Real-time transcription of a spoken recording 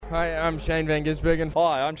Hi, I'm Shane Van Gisbergen.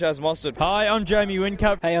 Hi, I'm Chaz Mostert. Hi, I'm Jamie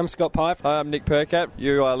Whincup. Hey, I'm Scott Pipe. Hi, I'm Nick Percat.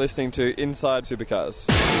 You are listening to Inside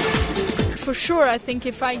Supercars. For sure, I think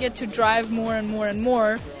if I get to drive more and more and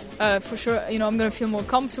more, for sure, I'm going to feel more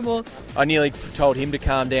comfortable. I nearly told him to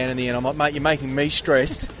calm down in the end. I'm like, mate, you're making me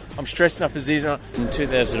stressed. I'm stressed enough as is. In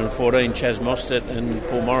 2014, Chaz Mostert and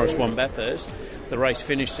Paul Morris won Bathurst. The race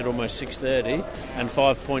finished at almost 6:30 and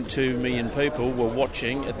 5.2 million people were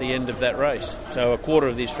watching at the end of that race. So a quarter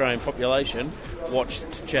of the Australian population watched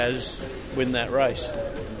Chaz win that race.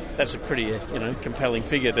 That's a pretty, compelling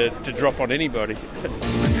figure to drop on anybody.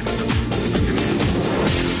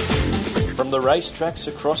 From the racetracks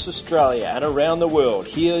across Australia and around the world,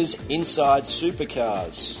 here's Inside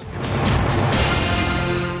Supercars.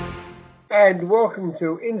 And welcome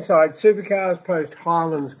to Inside Supercars post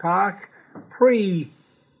Highlands Park.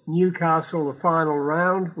 Pre-Newcastle, the final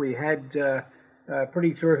round, we had a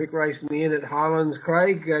pretty terrific race in the end at Highlands.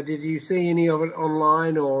 Craig, did you see any of it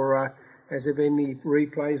online, or has there been any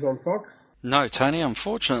replays on Fox? No, Tony,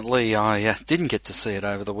 unfortunately I didn't get to see it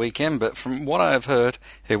over the weekend, but from what I have heard,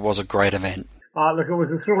 it was a great event. Look, it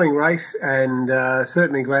was a thrilling race, and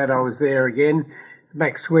certainly glad I was there again.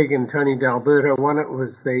 Max Twigg and Tony D'Alberto won it. It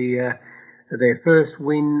was their first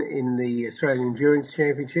win in the Australian Endurance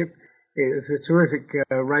Championship. It was a terrific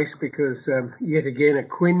race because, yet again, a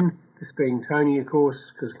Quinn, this being Tony, of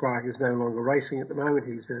course, because Clark is no longer racing at the moment.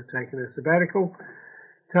 He's taken a sabbatical.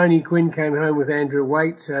 Tony Quinn came home with Andrew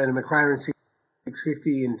Waite and a McLaren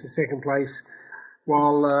 650 into second place,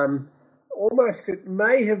 while almost it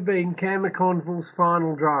may have been Cam McConville's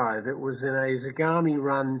final drive. It was in a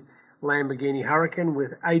Zagami-run Lamborghini Huracan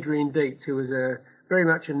with Adrian Dietz, who was very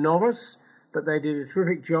much a novice, but they did a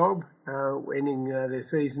terrific job ending their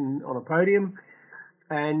season on a podium.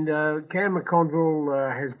 And Cam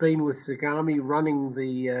McConville has been with Zagami running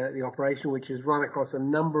the operation, which has run across a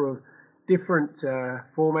number of different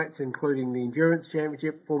formats, including the Endurance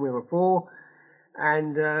Championship, Formula 4,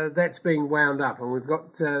 and that's being wound up. And we've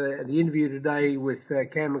got the interview today with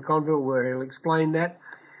Cam McConville where he'll explain that,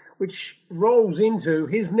 which rolls into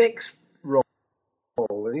his next role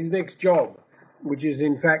and his next job, which is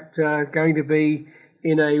in fact going to be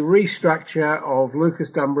in a restructure of Lucas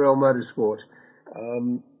Dumbrell Motorsport.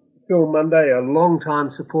 Phil Munday, a long-time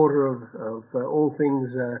supporter of all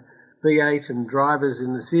things V8 and drivers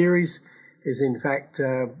in the series, is in fact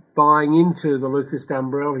buying into the Lucas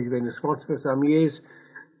Dumbrell. He's been a sponsor for some years,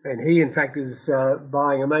 and he in fact is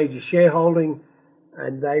buying a major shareholding,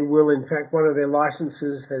 and they will in fact, one of their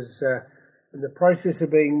licenses has in the process of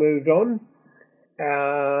being moved on,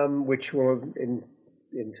 which will in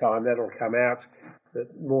time that'll come out, but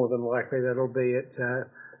more than likely that'll be at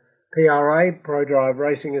PRA, Pro Drive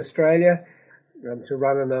Racing Australia, to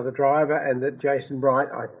run another driver, and that Jason Bright,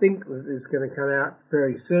 I think, is going to come out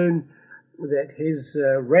very soon, that his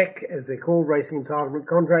REC, as they're called, Racing Entitlement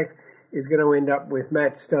Contract, is going to end up with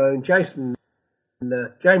Matt Stone, James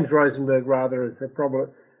Rosenberg rather, as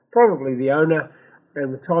probably the owner,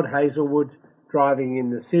 and with Todd Hazelwood driving in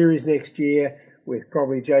the series next year, with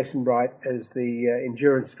probably Jason Bright as the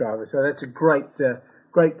endurance driver. So that's a great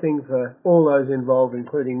thing for all those involved,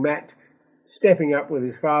 including Matt stepping up with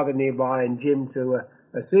his father nearby and Jim to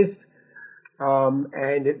assist.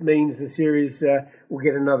 And it means the series will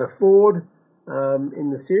get another Ford in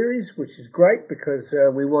the series, which is great because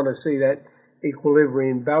we want to see that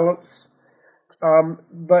equilibrium balance.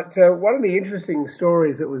 But one of the interesting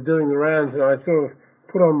stories that was doing the rounds, and I sort of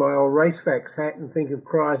put on my old RaceFacts hat and think of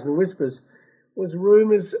cries and whispers, was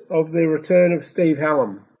rumours of the return of Steve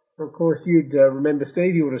Hallam. Of course, you'd remember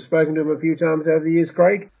Steve. You would have spoken to him a few times over the years,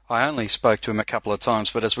 Craig. I only spoke to him a couple of times,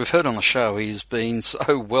 but as we've heard on the show, he's been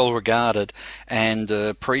so well regarded and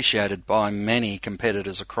appreciated by many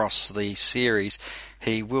competitors across the series.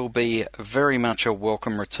 He will be very much a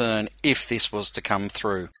welcome return if this was to come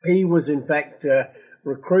through. He was, in fact,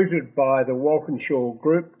 recruited by the Walkinshaw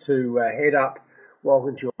Group to head up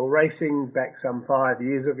Walkinshaw Racing back some 5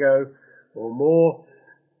 years ago or more,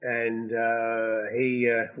 and he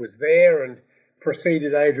was there and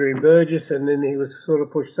preceded Adrian Burgess, and then he was sort of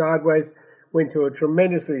pushed sideways, went to a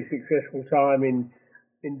tremendously successful time in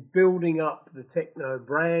building up the Tekno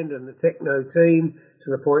brand and the Tekno team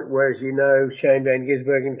to the point where, as you know, Shane Van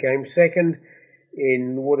Gisbergen came second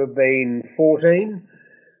in would have been 14,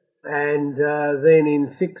 and then in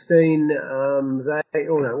 16 it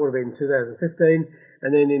would have been 2015,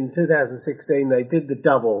 and then in 2016 they did the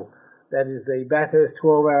double. That is the Bathurst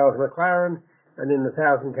 12 Hours McLaren, and then the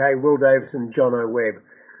 1000k Will Davison, John O'Webb.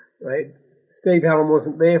 Right? Steve Hallam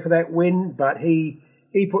wasn't there for that win, but he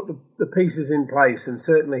put the pieces in place and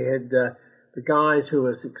certainly had the guys who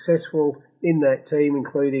are successful in that team,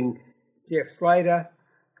 including Jeff Slater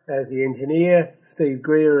as the engineer, Steve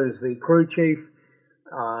Greer as the crew chief,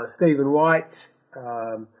 Stephen White,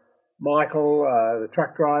 Michael, the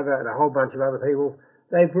truck driver, and a whole bunch of other people.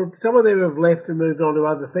 Some of them have left and moved on to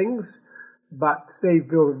other things, but Steve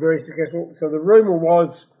built a very successful. So the rumour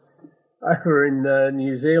was over in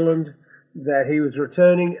New Zealand that he was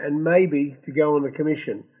returning and maybe to go on the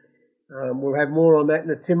commission. We'll have more on that in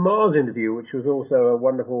the Tim Miles interview, which was also a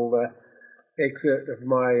wonderful excerpt of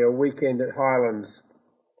my weekend at Highlands.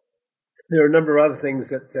 There are a number of other things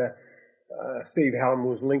that Steve Hallam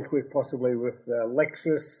was linked with, possibly with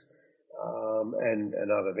Lexus and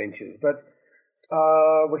other ventures. But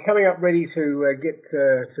we're coming up ready to get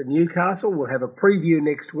to Newcastle. We'll have a preview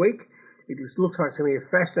next week. It looks like it's going to be a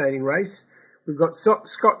fascinating race. We've got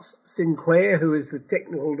Scott Sinclair, who is the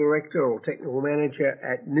technical director or technical manager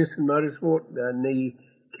at Nissan Motorsport, Nee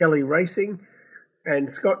Kelly Racing.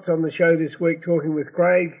 And Scott's on the show this week talking with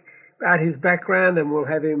Craig about his background, and we'll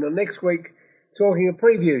have him next week talking a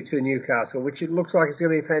preview to Newcastle, which it looks like it's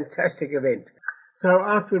going to be a fantastic event. So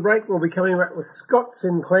after the break, we'll be coming back with Scott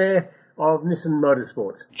Sinclair of Nissan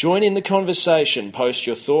Motorsports. Join in the conversation. Post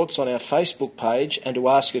your thoughts on our Facebook page, and to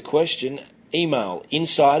ask a question, email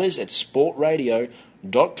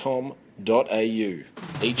insiders@sportradio.com.au.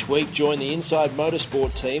 Each week, join the Inside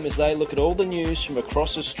Motorsport team as they look at all the news from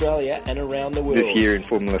across Australia and around the world. This year in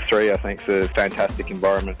Formula 3, I think, is a fantastic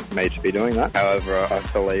environment for me to be doing that. However, I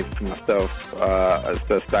believe for myself, a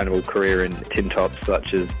sustainable career in tin tops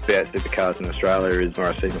such as V8 Supercars in Australia is where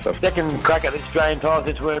I see myself. Second crack at the Australian title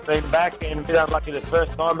since we've been back, and a bit unlucky the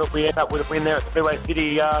first time that we end up with a win there at Speedway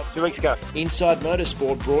City 2 weeks ago. Inside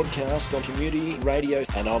Motorsport broadcast on community radio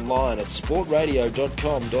and online at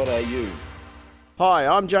sportradio.com.au. Hi,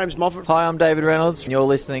 I'm James Moffat. Hi, I'm David Reynolds. You're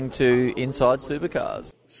listening to Inside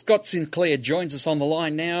Supercars. Scott Sinclair joins us on the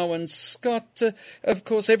line now. And Scott, of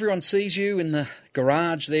course, everyone sees you in the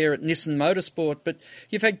garage there at Nissan Motorsport, but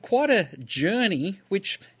you've had quite a journey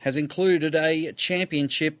which has included a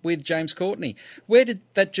championship with James Courtney. Where did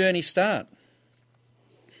that journey start?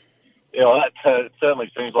 Yeah, well, that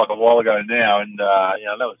certainly seems like a while ago now, and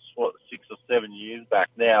that was 6 or 7 years back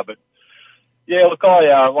now. But yeah, look,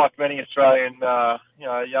 I like many Australian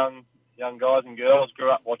young guys and girls,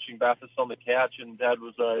 grew up watching Bathurst on the couch, and Dad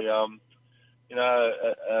was a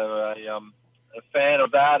fan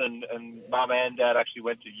of that, and Mum and Dad actually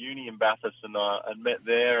went to uni in Bathurst and met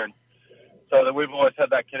there, and so that we've always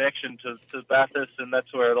had that connection to Bathurst, and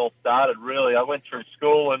that's where it all started. Really, I went through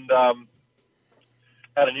school and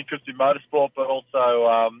had an interest in motorsport, but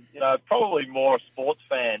also probably more a sports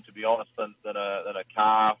fan, to be honest, than a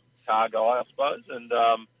car guy, I suppose, and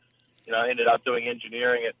ended up doing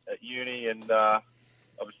engineering at uni, and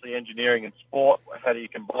obviously engineering and sport. How do you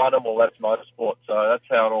combine them? Well, that's motorsport, so that's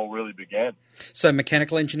how it all really began. So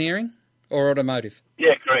mechanical engineering or automotive?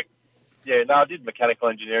 Yeah, correct. Yeah, no, I did mechanical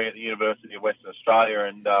engineering at the University of Western Australia,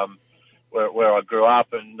 and where I grew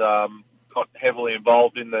up, and got heavily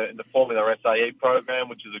involved in the Formula SAE program,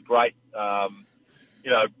 which is a great a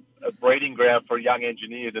breeding ground for young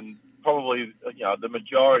engineers, and probably,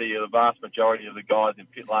 the vast majority of the guys in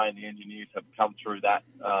pit lane, the engineers, have come through that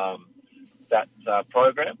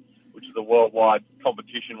program, which is a worldwide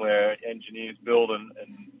competition where engineers build and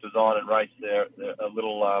design and race a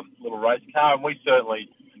little race car, and we certainly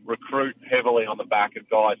recruit heavily on the back of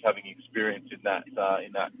guys having experience in that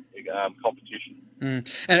competition.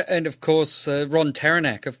 And of course, Ron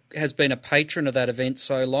Taranak has been a patron of that event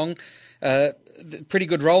so long. Pretty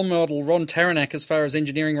good role model, Ron Taranak, as far as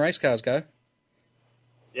engineering race cars go.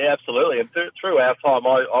 Yeah, absolutely. And through our time,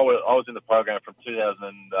 I was in the program from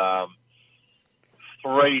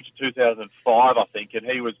 2003 to 2005, I think, and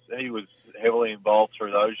he was heavily involved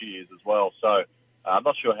through those years as well. So I'm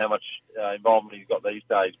not sure how much involvement he's got these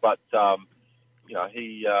days, but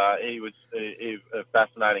he was a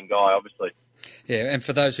fascinating guy, obviously. Yeah, and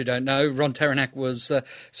for those who don't know, Ron Taranak was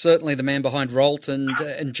certainly the man behind Rolt and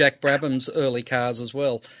Jack Brabham's early cars as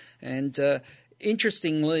well. And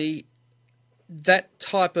interestingly, that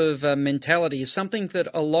type of mentality is something that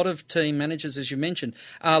a lot of team managers, as you mentioned,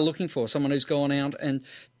 are looking for, someone who's gone out and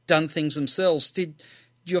done things themselves. Did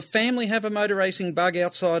your family have a motor racing bug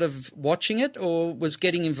outside of watching it, or was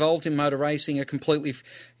getting involved in motor racing a completely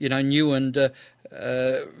new and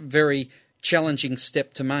very challenging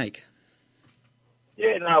step to make?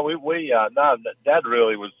 Yeah, no, Dad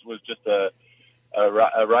really was just a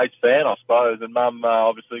race fan, I suppose, and Mum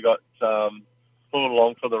obviously got pulled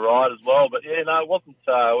along for the ride as well. But yeah, no, it wasn't.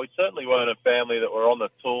 We certainly weren't a family that were on the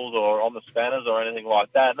tools or on the spanners or anything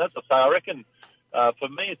like that. And as I say, I reckon for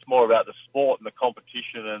me, it's more about the sport and the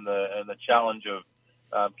competition and the challenge of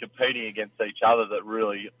competing against each other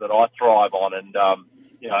that I thrive on, and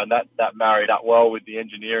and that married up well with the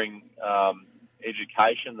engineering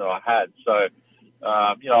education that I had. So,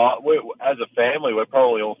 as a family, we're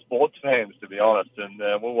probably all sports fans, to be honest, and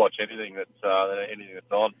we'll watch anything that's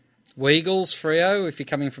on. Weagles, Freo, if you're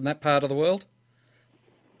coming from that part of the world?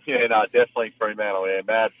 Yeah, no, definitely Fremantle. Yeah,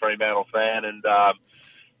 mad Fremantle fan, and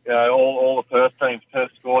all the Perth teams,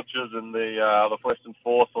 Perth Scorchers, and the Western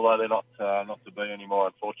Force, although they're not to be anymore,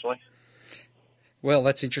 unfortunately. Well,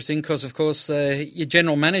 that's interesting because, of course, your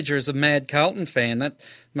general manager is a mad Carlton fan. That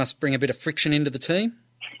must bring a bit of friction into the team.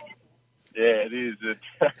 Yeah, it is.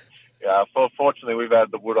 Fortunately, we've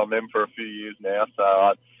had the wood on them for a few years now, so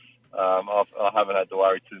I haven't had to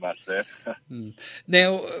worry too much there.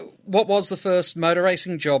 Now, what was the first motor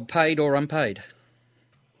racing job, paid or unpaid?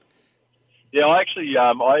 Yeah, I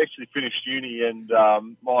actually finished uni, and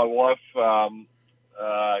my wife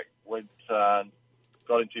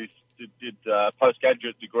did a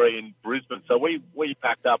postgraduate degree in Brisbane. So we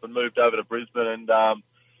packed up and moved over to Brisbane, and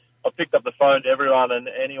I picked up the phone to everyone and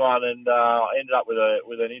anyone, and I ended up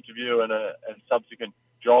with an interview and a subsequent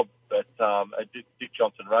job at Dick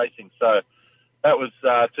Johnson Racing. So that was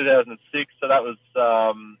 2006. So that was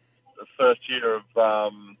the first year of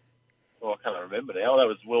I can't remember now. That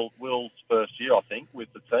was Will's first year, I think,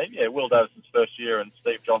 with the team. Yeah, Will Davison's first year, and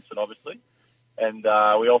Steve Johnson, obviously. And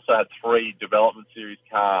we also had 3 development series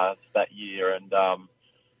cars that year, and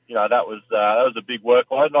that was a big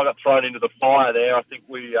workload. And I got thrown into the fire there. I think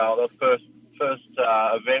the first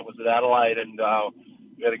event was at Adelaide, and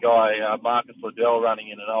we had a guy, Marcus Liddell, running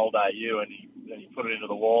in an old AU, and he put it into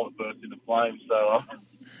the wall and burst into flames. So I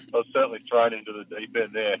was certainly thrown into the deep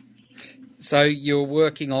end there. So you were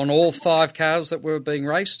working on all 5 cars that were being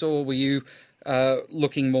raced, or were you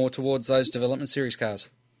looking more towards those development series cars?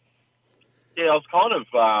 Yeah, I was kind of.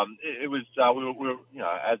 It was we were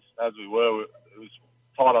as we were. It was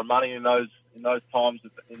tight on money in those times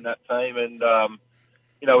in that team, and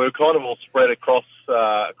we were kind of all spread across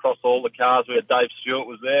all the cars. We had Dave Stewart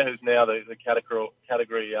was there, who's now the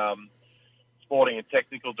category sporting and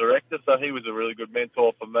technical director. So he was a really good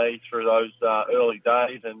mentor for me through those early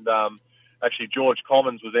days. And actually, George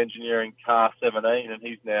Commons was engineering car 17, and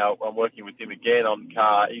I'm working with him again on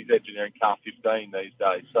he's engineering car 15 these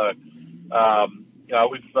days. So.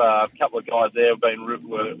 We've a couple of guys there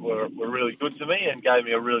were really good to me and gave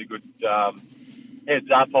me a really good heads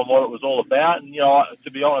up on what it was all about. And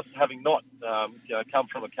to be honest, having not come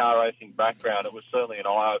from a car racing background, it was certainly an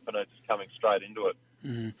eye opener just coming straight into it.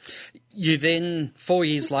 Mm. You then, 4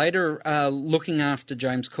 years later, looking after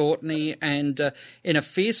James Courtney, and in a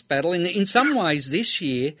fierce battle. In some ways, this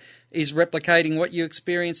year is replicating what you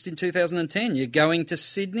experienced in 2010. You're going to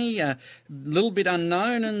Sydney, a little bit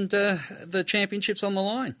unknown, and the championship's on the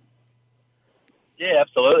line. Yeah,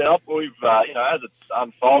 absolutely. We've, as it's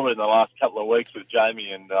unfolded in the last couple of weeks with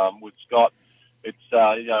Jamie and with Scott, it's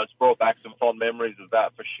brought back some fond memories of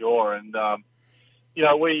that for sure. And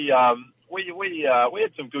we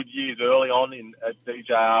had some good years early on at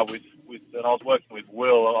DJR with and I was working with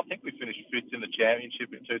Will, and I think we finished 5th in the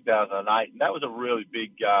championship in 2008, and that was a really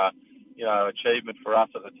big achievement for us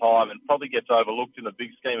at the time, and probably gets overlooked in the big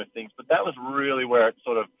scheme of things. But that was really where it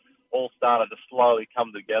sort of all started to slowly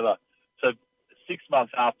come together. So 6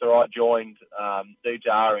 months after I joined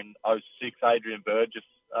DJR in 2006, Adrian Burgess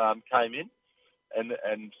came in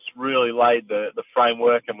and really laid the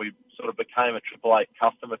framework, and we sort of became a Triple Eight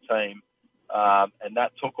customer team. And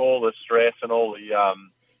that took all the stress and all the,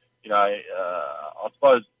 I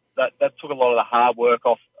suppose that took a lot of the hard work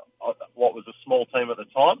off what was a small team at the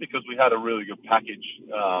time, because we had a really good package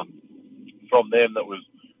from them that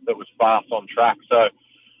was fast on track. So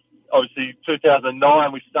obviously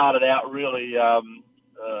 2009 we started out really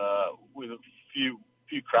with a few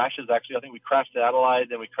crashes. Actually, I think we crashed at Adelaide,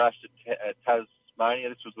 then we crashed at Tasmania.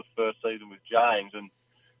 This was the first season with James, and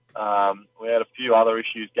we had a few other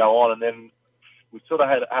issues go on, and then we sort of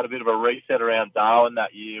had a bit of a reset around Darwin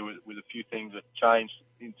that year with a few things that changed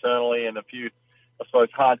internally and a few, I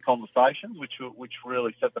suppose, hard conversations, which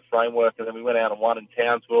really set the framework. And then we went out and won in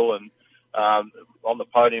Townsville and on the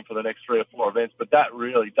podium for the next 3 or 4 events. But that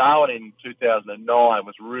really, Darwin in 2009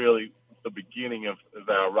 was really the beginning of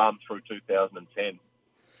our run through 2010.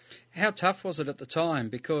 How tough was it at the time?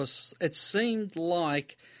 Because it seemed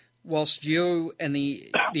like whilst you and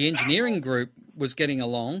the engineering group was getting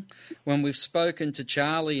along. When we've spoken to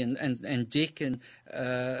Charlie and Dick and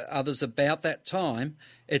others about that time,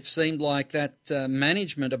 it seemed like that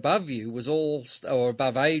management above you was all, or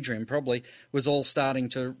above Adrian probably, was all starting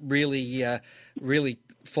to really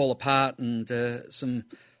fall apart, and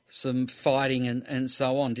some fighting and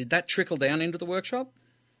so on. Did that trickle down into the workshop?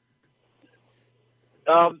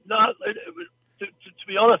 No, to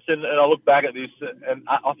be honest, and I look back at this, and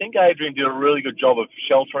I think Adrian did a really good job of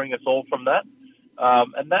sheltering us all from that.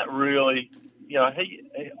 And that really,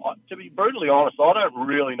 to be brutally honest, I don't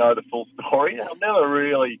really know the full story. I've never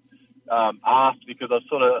really asked because I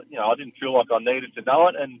sort of, I didn't feel like I needed to know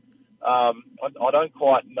it. And I don't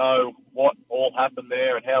quite know what all happened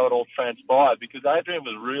there and how it all transpired, because Adrian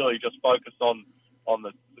was really just focused on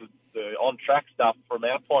the on-track stuff from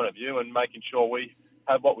our point of view and making sure we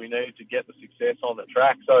had what we needed to get the success on the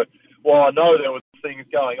track. So while I know there was things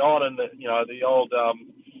going on, and the old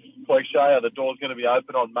cliche of the door's going to be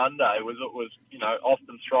open on Monday was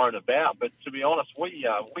often thrown about, but to be honest, we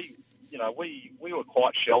were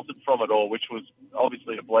quite sheltered from it all, which was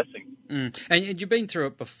obviously a blessing. And you've been through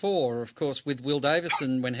it before, of course, with Will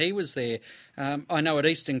Davison when he was there. I know at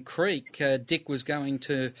Eastern Creek, Dick was going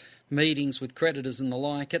to meetings with creditors and the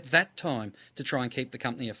like at that time to try and keep the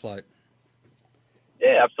company afloat.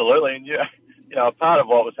 Yeah, absolutely. And, part of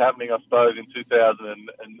what was happening, I suppose, in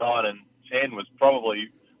 2009 and 10 was probably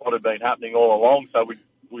what had been happening all along, so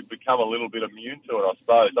we'd become a little bit immune to it, I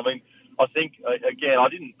suppose. I mean, I think, again, I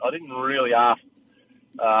didn't really ask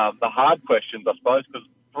the hard questions, I suppose, because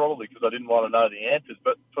I didn't want to know the answers.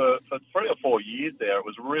 But for 3 or 4 years there, it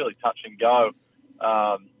was really touch and go,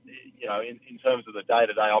 in terms of the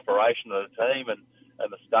day-to-day operation of the team and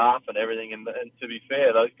the staff and everything. And to be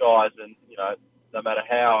fair, those guys, and no matter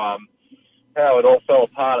how it all fell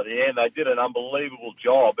apart at the end, they did an unbelievable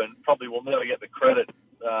job, and probably will never get the credit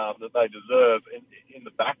that they deserve in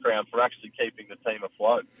the background for actually keeping the team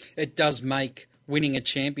afloat. It does make winning a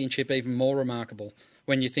championship even more remarkable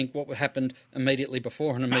when you think what happened immediately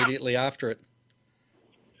before and immediately after it.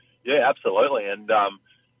 Yeah, absolutely. And,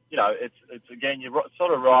 it's again, you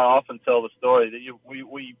sort of right off and tell the story that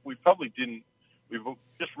we probably didn't. We were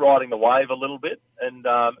just riding the wave a little bit. And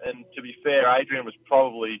to be fair, Adrian was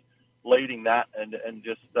probably leading that and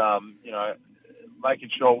just, making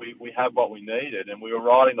sure we had what we needed, and we were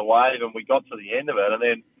riding the wave, and we got to the end of it. And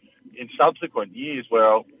then in subsequent years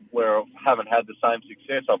where I haven't had the same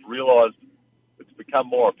success, I've realised it's become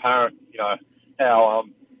more apparent, how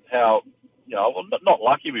not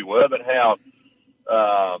lucky we were, but how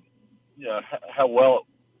well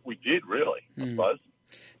we did, really, I suppose.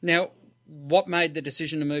 Now, what made the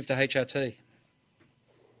decision to move to HRT?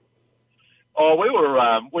 Oh,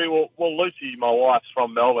 well, Lucy, my wife's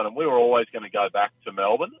from Melbourne, and we were always going to go back to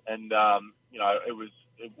Melbourne, and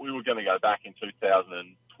we were going to go back in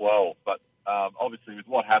 2012, but obviously with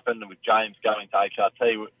what happened and with James going to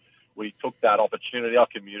HRT, we took that opportunity. I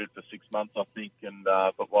commuted for 6 months, I think, and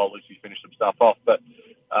but while Lucy finished some stuff off, but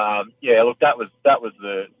that was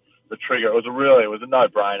the trigger. It was a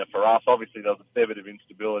no-brainer for us. Obviously, there was a fair bit of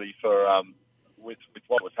instability for with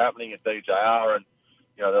what was happening at DJR, and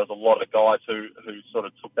there was a lot of guys who sort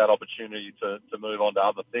of took that opportunity to move on to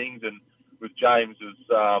other things. And with James's,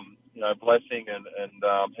 blessing and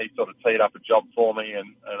he sort of teed up a job for me,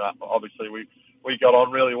 and obviously we got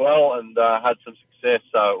on really well and had some success.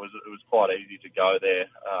 So it was quite easy to go there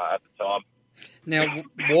at the time. Now,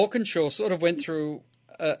 Walkinshaw sort of went through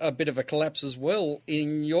a bit of a collapse as well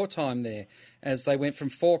in your time there, as they went from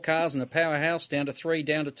 4 cars and a powerhouse down to 3,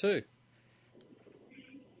 down to 2.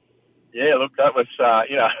 Yeah, look, that was,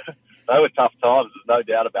 they were tough times. There's no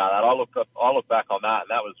doubt about that. I look back on that, and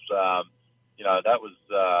that was,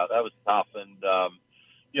 that was tough. And,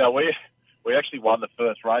 we actually won the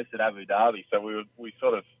first race at Abu Dhabi, so we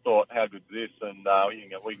sort of thought, how good's this? And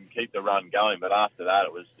we can keep the run going. But after that,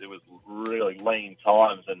 it was really lean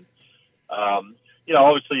times. And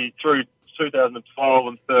obviously through 2012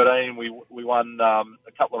 and 13, we won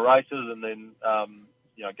a couple of races, and then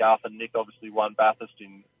Garth and Nick obviously won Bathurst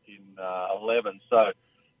in 11. So,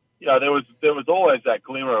 there was always that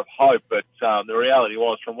glimmer of hope, but the reality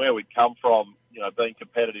was, from where we'd come from, being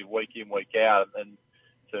competitive week in, week out, and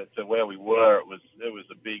to where we were, it was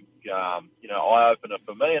a big eye opener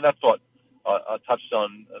for me, and that's what I touched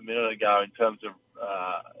on a minute ago in terms of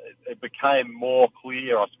it became more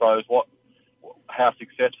clear, I suppose, how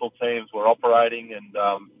successful teams were operating, and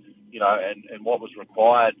and what was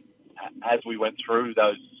required as we went through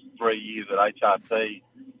those 3 years at HRT.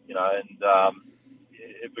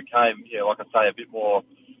 It became, like I say, a bit more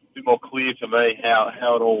clear to me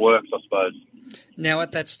how it all works, I suppose. Now,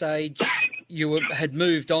 at that stage, had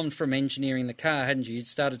moved on from engineering the car, hadn't you? You'd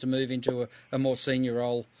started to move into a more senior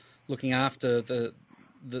role, looking after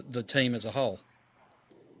the team as a whole.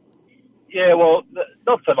 Yeah, well,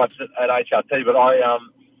 not so much at HRT, but I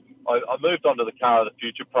moved on to the Car of the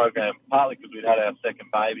Future program, partly because we'd had our second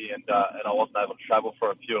baby and I wasn't able to travel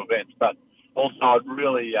for a few events, but also I'd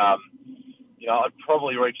really, I'd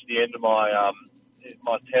probably reached the end of my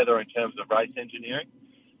tether in terms of race engineering.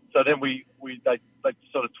 So then they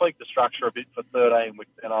sort of tweaked the structure a bit for 13,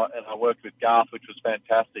 and I worked with Garth, which was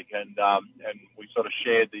fantastic, and we sort of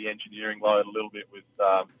shared the engineering load a little bit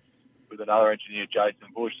with another engineer,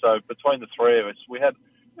 Jason Bush. So between the three of us, we had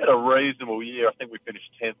a reasonable year. I think we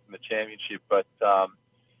finished 10th in the championship, but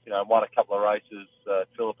won a couple of races,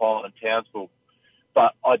 Phillip Island and Townsville.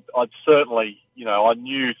 But I'd certainly, I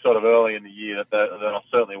knew sort of early in the year that I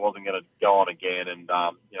certainly wasn't going to go on again. And,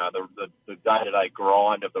 the day-to-day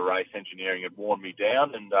grind of the race engineering had worn me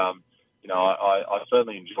down. And, I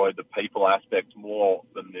certainly enjoyed the people aspect more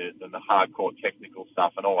than the hardcore technical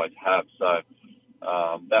stuff, and always have. So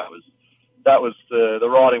that was the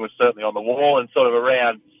writing was certainly on the wall. And sort of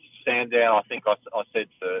around Sandown, I think I said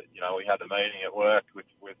we had a meeting at work with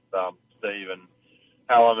Steve and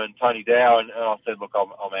Hallam and Tony Dow, and I said, look, I'm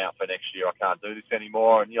out for next year. I can't do this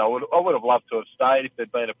anymore. And I would have loved to have stayed if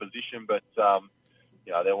there'd been a position, but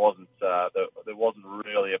there wasn't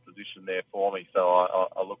really a position there for me. So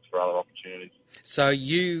I looked for other opportunities. So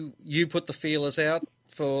you put the feelers out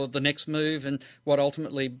for the next move, and what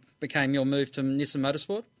ultimately became your move to Nissan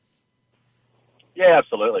Motorsport? Yeah,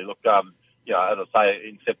 absolutely. Look, as I say,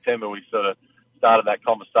 in September we sort of started that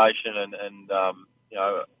conversation, and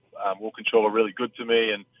Walkinshaw were really good to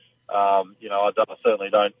me, and I certainly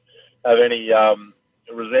don't have any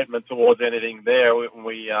resentment towards anything there.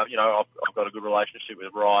 I've got a good relationship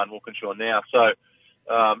with Ryan Walkinshaw now, so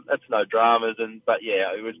that's no dramas. But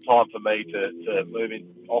it was time for me to move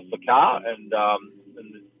in off the car, and I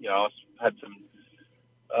had some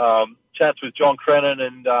chats with John Crennan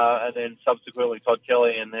and then subsequently Todd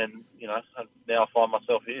Kelly, and then now I find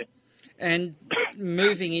myself here. And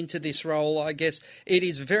moving into this role, I guess it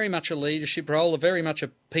is very much a leadership role, very much a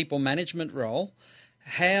people management role.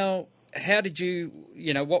 How did you,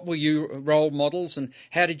 what were your role models, and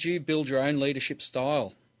how did you build your own leadership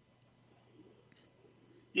style?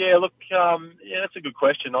 Yeah, look, that's a good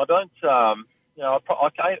question. I don't,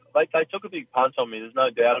 they took a big punt on me. There's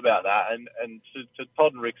no doubt about that. And to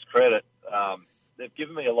Todd and Rick's credit, they've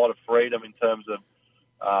given me a lot of freedom in terms of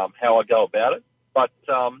how I go about it. But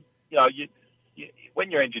when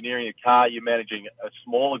you're engineering a car, you're managing a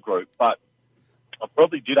smaller group. But I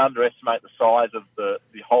probably did underestimate the size of the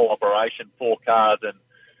whole operation, 4 cars,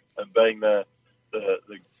 and being the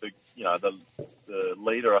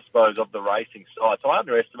leader, I suppose, of the racing side. So I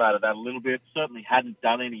underestimated that a little bit. Certainly hadn't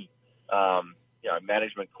done any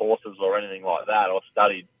management courses or anything like that, or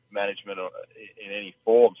studied management in any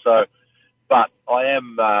form. So, but I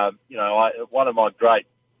am, one of my great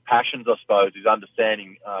passions, I suppose, is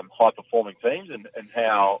understanding high-performing teams and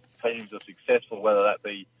how teams are successful, whether that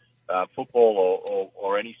be football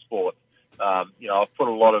or any sport. I've put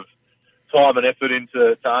a lot of time and effort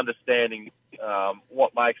into understanding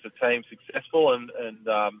what makes a team successful and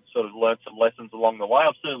sort of learned some lessons along the way.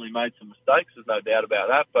 I've certainly made some mistakes, there's no doubt about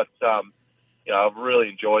that, but I've really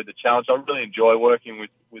enjoyed the challenge. I really enjoy working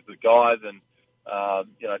with the guys and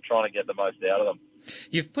trying to get the most out of them.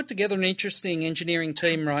 You've put together an interesting engineering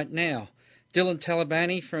team right now. Dylan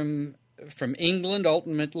Talabani from England,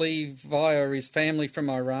 ultimately via his family from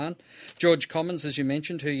Iran. George Commons, as you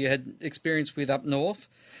mentioned, who you had experience with up north.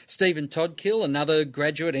 Stephen Todkill, another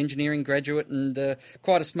engineering graduate and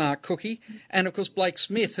quite a smart cookie. And, of course, Blake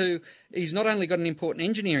Smith, who he's not only got an important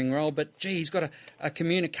engineering role, but, he's got a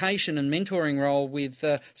communication and mentoring role with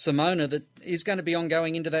Simona that is going to be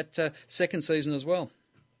ongoing into that second season as well.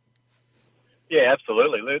 Yeah,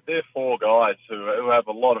 absolutely. They're 4 guys who have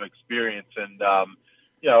a lot of experience and,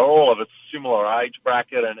 all of a similar age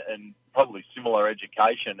bracket and probably similar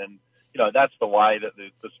education. And, that's the way that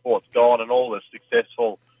the sport's gone, and all the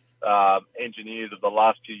successful engineers of the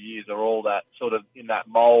last few years are all that sort of in that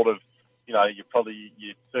mould of, you're probably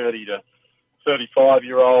your 30 to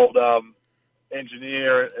 35-year-old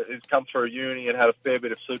engineer who's come through uni and had a fair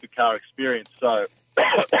bit of supercar experience. So,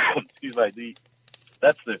 excuse me,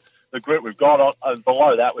 that's the group we've got on. And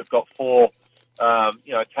below that, we've got 4,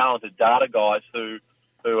 talented data guys who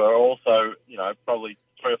are also, probably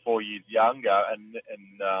 3 or 4 years younger and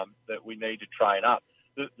that we need to train up.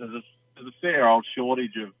 There's a fair old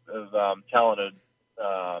shortage of talented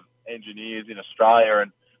engineers in Australia,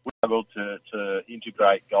 and we're able to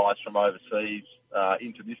integrate guys from overseas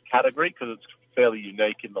into this category because it's fairly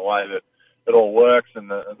unique in the way that it all works and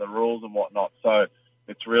the rules and whatnot. So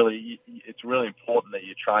it's really important that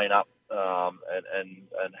you train up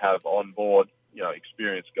and have on board,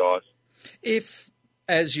 experienced guys. If,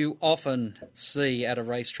 as you often see at a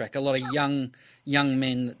racetrack, a lot of young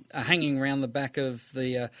men are hanging around the back of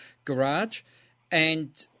the garage,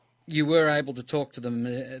 and you were able to talk to them,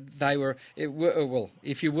 if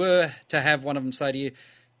you were to have one of them say to you,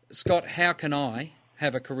 Scott, how can I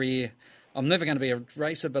have a career? I'm never going to be a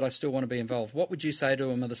racer, but I still want to be involved. What would you say to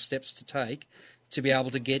them are the steps to take to be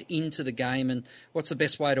able to get into the game, and what's the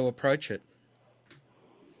best way to approach it?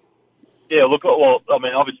 Yeah, look, well, I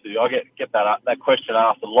mean, obviously, I get that question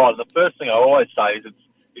asked a lot. And the first thing I always say is,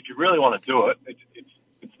 if you really want to do it,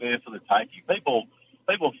 it's there for the taking. People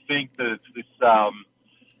think that it's this,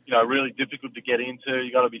 really difficult to get into.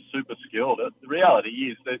 You got to be super skilled. The reality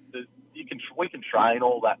is that we can train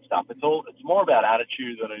all that stuff. It's more about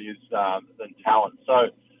attitude than it is than talent.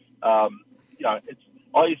 So, I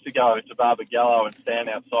used to go to Barbagallo and stand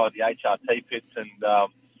outside the HRT pits and.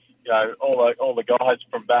 All the guys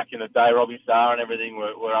from back in the day, Robbie Starr and everything,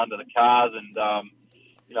 were under the cars and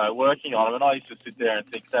working on them. And I used to sit there and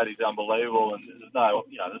think that is unbelievable, and there's no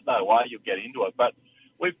way you'll get into it. But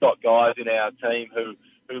we've got guys in our team who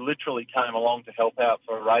literally came along to help out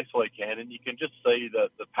for a race weekend, and you can just see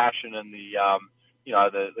the passion and the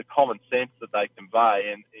common sense that they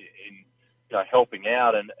convey in helping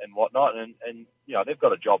out and whatnot. And they've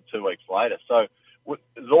got a job 2 weeks later. So.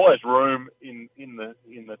 There's always room in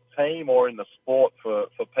the team or in the sport for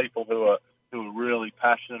people who are really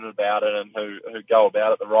passionate about it and who go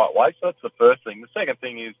about it the right way. So that's the first thing. The second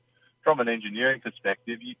thing is, from an engineering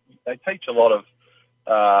perspective, they teach a lot of,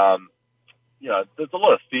 there's a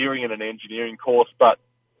lot of theory in an engineering course, but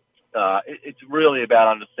it's really about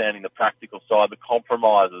understanding the practical side, the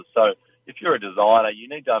compromises. So if you're a designer, you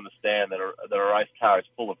need to understand that a race car is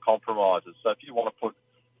full of compromises. So if you want to put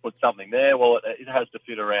something there, well, it has to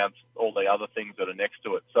fit around all the other things that are next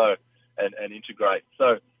to it, so and integrate.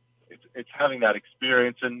 So it's having that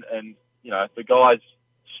experience, and the guys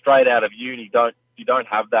straight out of uni don't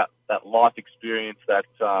have that life experience, that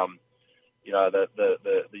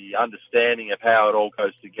the understanding of how it all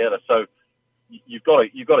goes together. So you've got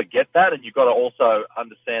to get that, and you've got to also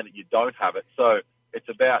understand that you don't have it. So it's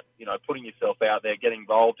about putting yourself out there, getting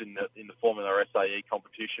involved in the Formula SAE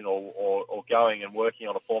competition, or going and working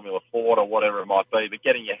on a Formula Ford or whatever it might be. But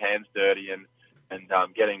getting your hands dirty and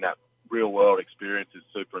getting that real world experience is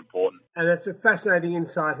super important. And that's a fascinating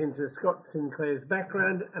insight into Scott Sinclair's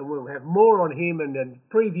background, and we'll have more on him and a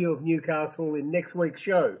preview of Newcastle in next week's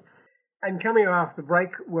show. And coming after the break,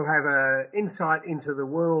 we'll have an insight into the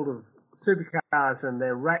world of supercars and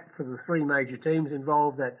their rack for the 3 major teams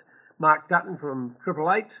involved. That's Mark Dutton from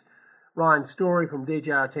Triple Eight, Ryan Story from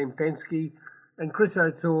DJR Team Penske, and Chris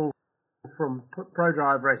O'Toole from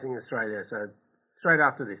ProDrive Racing Australia. So straight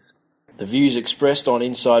after this. The views expressed on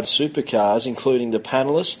Inside Supercars, including the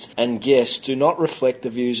panellists and guests, do not reflect the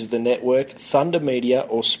views of the network, Thunder Media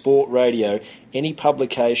or Sport Radio. Any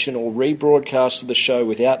publication or rebroadcast of the show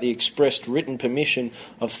without the expressed written permission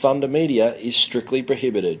of Thunder Media is strictly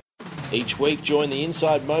prohibited. Each week, join the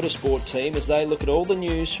Inside Motorsport team as they look at all the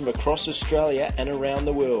news from across Australia and around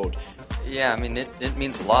the world. Yeah, I mean, it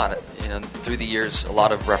means a lot. Through the years, a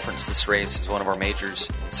lot of reference this race as one of our majors.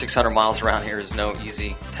 600 miles around here is no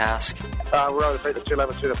easy task. We're able to beat the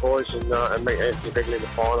 211 boys and meet Anthony Begley in the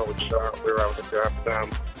final, which we were able to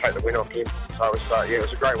take the win off him. So it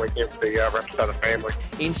was a great weekend for the Rapstada family.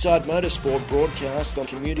 Inside Motorsport broadcast on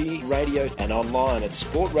community radio and online at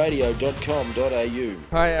sportradio.com.au.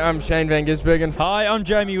 Hi, I'm Shane Van Gisbergen. Hi, I'm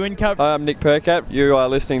Jamie Whincup. Hi, I'm Nick Percat. You are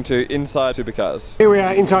listening to Inside Supercars. Here we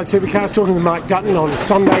are, Inside Supercars, talking to Mark Dutton on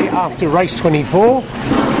Sunday after race 24.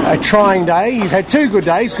 A trying day. You've had 2 good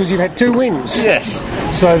days because you've had 2 wins. Yes.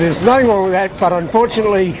 So there's nothing wrong with that, but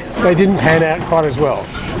unfortunately they didn't pan out quite as well.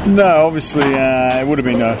 No, obviously it would have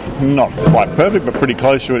been not quite perfect, but pretty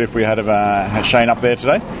close to it if we had Shane up there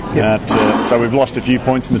today. Yep. So we've lost a few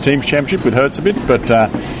points in the team's championship, which hurts a bit, but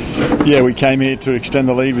we came here to extend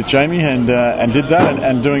the lead with Jamie and did that,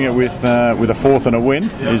 and doing it with a 4th and a win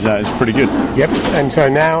is pretty good. Yep, and so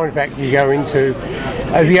now in fact you go into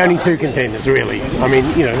as the only 2 contenders really. I mean,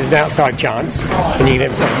 there's an outside chance, and you can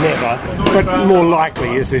never say never, but more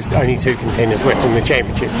likely is there's only 2 contenders left in the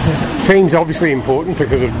championship. Team's obviously important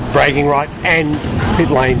because of bragging rights and pit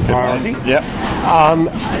lane priority. Yep.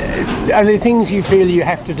 Are there things you feel you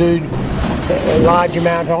have to do a large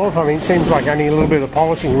amount of? I mean, it seems like only a little bit of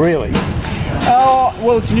polishing really. Oh,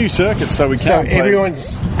 well, it's a new circuit, so we can't say...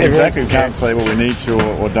 everyone's Exactly, we can't say what we need to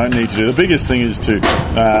or don't need to do. The biggest thing is to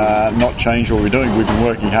not change what we're doing. We've been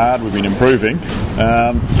working hard, we've been improving.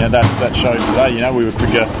 That showed today. We were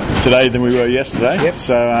quicker today than we were yesterday. Yep.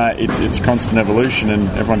 So it's constant evolution, and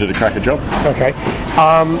everyone did a cracker job. Okay.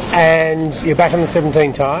 And you're back on the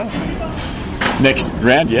 17 tyre? Next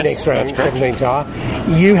round, yes. Next round, that's correct. 17 tyre.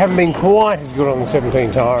 You haven't been quite as good on the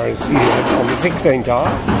 17 tyre as you have on the 16 tyre.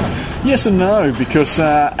 Yes and no, because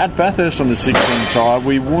at Bathurst on the 16 tyre,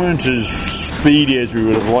 we weren't as speedy as we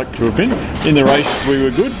would have liked to have been. In the race, we were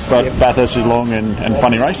good, but Bathurst is long and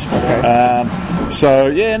funny race. Okay.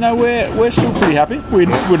 We're still pretty happy. We'd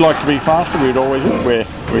like to be faster. We'd always be.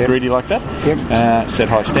 We're greedy like that. Set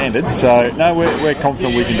high standards. So no, we're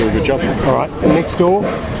confident we can do a good job. All right. And next door.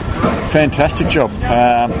 Fantastic job.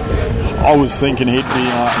 I was thinking he'd be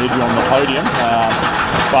on the podium,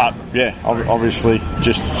 but yeah, obviously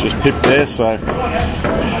just pipped there. So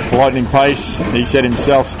lightning pace. He said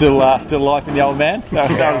himself, still life in the old man.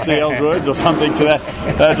 That was CL's words or something to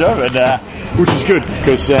that job, and which is good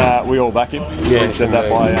because we all back him. Yeah, we said that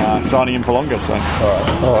by signing him for longer. So all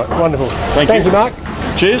right, wonderful. Thank you, Mark.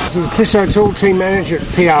 Cheers. This is Chris O'Toole, team manager at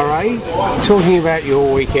PRA, talking about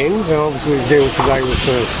your weekends, and obviously his deal today was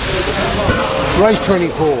first. Race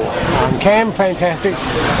 24. Cam, fantastic,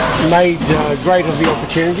 made great of the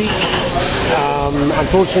opportunity.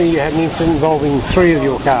 Unfortunately, you had an incident involving 3 of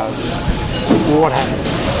your cars. What happened?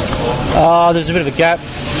 There was a bit of a gap.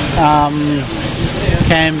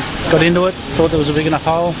 Cam got into it, thought there was a big enough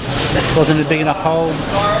hole. Wasn't a big enough hole.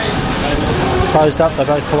 Closed up, they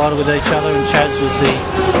both collided with each other, and Chaz was the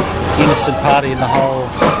innocent party in the whole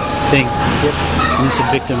thing. Innocent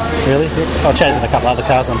victim, really. Chaz and a couple other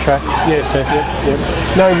cars on track. Yes,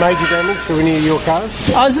 No major damage to any of your cars?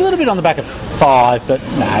 I was a little bit on the back of 5, but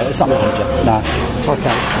no, it's not major. No.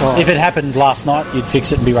 Okay. Right. If it happened last night, you'd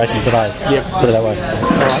fix it and be racing today. Yep. Put it that way. All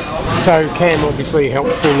right. So Cam obviously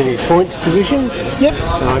helps him in his points position. Yep.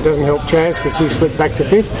 It doesn't help Chaz because he slipped back to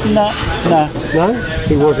 5th. No.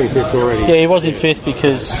 He was in 5th already. Yeah, he was in 5th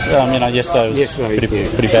because yesterday was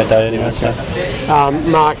pretty bad day anyway. So.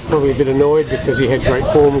 Mark probably a bit annoyed because he had great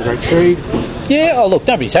form, great speed. Yeah. Oh, look,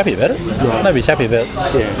 nobody's happy about it. No. Nobody's happy about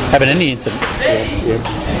having any incident. Yeah.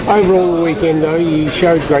 Overall, the weekend though, you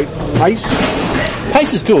showed great pace.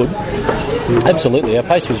 Pace is good. Absolutely, our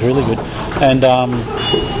pace was really good, and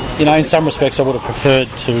in some respects, I would have preferred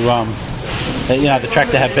to, the track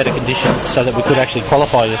to have better conditions so that we could actually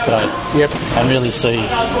qualify yesterday. Yep. And really see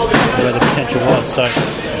where the potential was. So,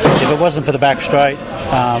 if it wasn't for the back straight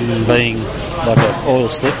being like an oil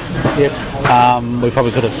slick, we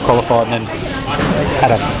probably could have qualified and then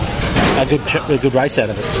had a good race out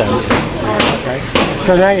of it. So. Okay.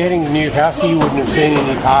 So now you're heading to Newcastle. You wouldn't have seen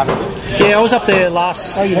any part of it. Yeah, I was up there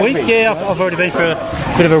last week. Yeah, I've already been for a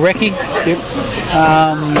bit of a recce. Yep.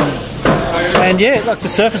 And the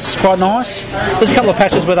surface is quite nice. There's a couple of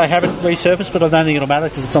patches where they haven't resurfaced, but I don't think it'll matter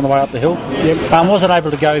because it's on the way up the hill. Yep. Wasn't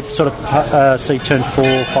able to go sort of see turn 4,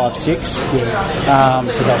 5, 6 because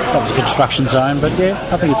that was a construction zone. But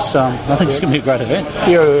I think it's going to be a great event.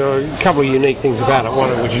 Yeah, there are a couple of unique things about it. One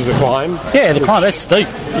of which is the climb. Yeah, the climb. That's steep.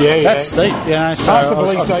 Yeah, that's steep. So past the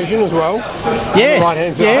police station as well. Yes. On the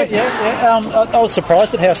right-hand side. Yeah. I was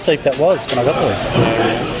surprised at how steep that was when I got there.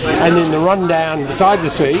 And then the run down beside the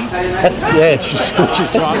sea. Which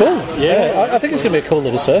is that's fun. cool. Yeah, I think it's going to be a cool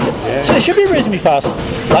little circuit. Yeah. So it should be a reasonably fast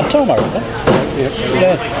lap time, I reckon.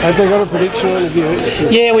 Yeah. Have they got a prediction on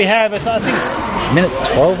it? Yeah, we have. I think it's minute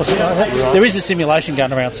 12 or something like that. Right. There is a simulation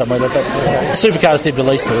going around somewhere, but Supercars did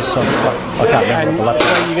release to us, so I can't remember what the lap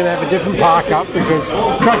time. So you're going to have a different park up because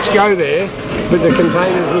trucks go there, but the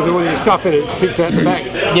containers with all your stuff in it sits out the back.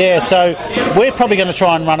 Yeah, so we're probably going to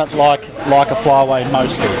try and run it like a flyaway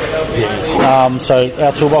mostly. So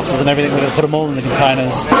our toolboxes and everything, we're going to put them all in the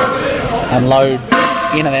containers and load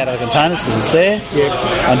in and out of the containers because it's there. Yep.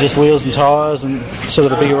 And just wheels and tyres and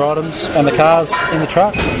sort of the bigger items and the cars in the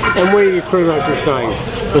truck. And where are your crew racers staying?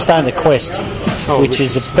 We're staying at the Quest, which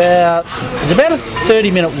is about a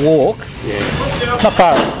 30-minute walk. Yeah. Not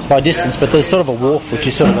far by distance, but there's sort of a wharf which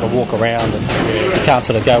you sort of got to walk around and you can't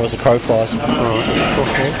sort of go as a crow flies. All right.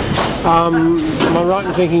 Okay. Am I right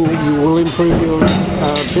in thinking that you will improve your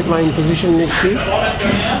pit lane position next year?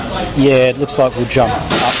 Yeah, it looks like we'll jump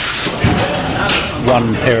up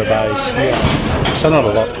one pair of bays. Yeah. So not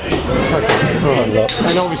a lot. Okay. Not a lot.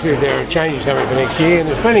 And obviously there are changes coming for next year, and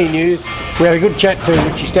there's plenty of news. We had a good chat to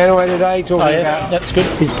Richie Stanaway today, talking about that's good.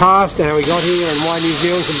 His past, how he got here, and why New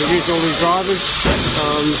Zealand can produce all these drivers.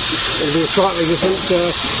 It'll be a slightly different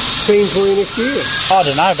team for you next year. I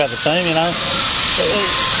don't know about the team,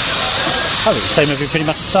 I think the team will be pretty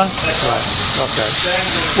much the same. Right. Okay.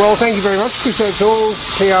 Well, thank you very much, Chris O'Toole,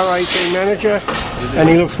 PRA team manager, and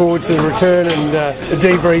he looks forward to the return and a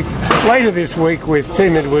debrief later this week with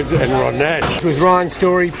Tim Edwards and Rod Nash. With Ryan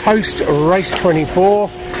Story, post-race 24,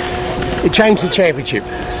 it changed the championship.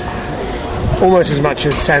 Almost as much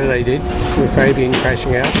as Saturday did, with Fabian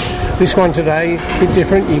crashing out. This one today, a bit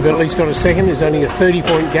different. You've at least got a second. There's only a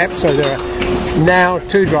 30-point gap, so there are now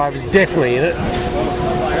 2 drivers definitely in it.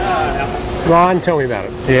 Ryan, tell me about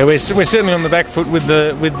it. Yeah, we're certainly on the back foot with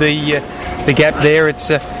the gap there.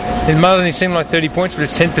 It might only seem like 30 points, but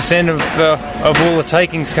it's 10% of all the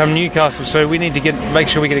takings come Newcastle. So we need to make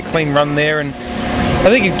sure we get a clean run there, and I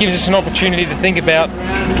think it gives us an opportunity to think about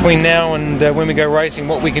between now and when we go racing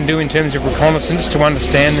what we can do in terms of reconnaissance to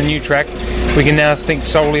understand the new track. We can now think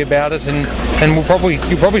solely about it, and you'll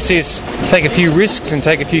probably see us take a few risks and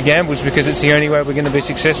take a few gambles, because it's the only way we're going to be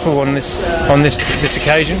successful on this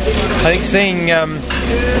occasion. I think seeing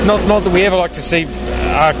not that we ever like to see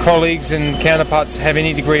our colleagues and counterparts have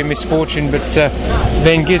any degree of misfortune, but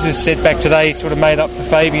Ben Giz's setback today sort of made up for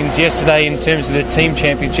Fabian's yesterday in terms of the team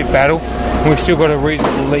championship battle. We've still got a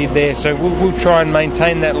reasonable lead there, so we'll try and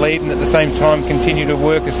maintain that lead and at the same time continue to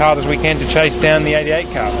work as hard as we can to chase down the 88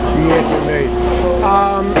 car. Yes, indeed.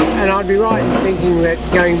 And I'd be right in thinking that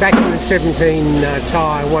going back to the 17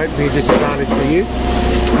 tyre won't be a disadvantage for you?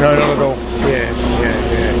 No, not at all. Yeah.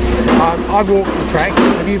 I've walked the track.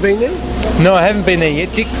 Have you been there? No, I haven't been there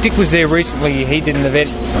yet. Dick was there recently. He did an event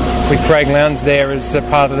with Craig Lowndes there as a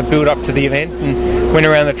part of the build-up to the event, and went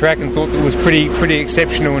around the track and thought it was pretty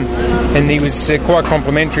exceptional, and he was quite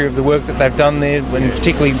complimentary of the work that they've done there, and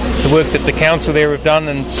particularly the work that the council there have done,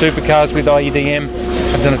 and Supercars with IEDM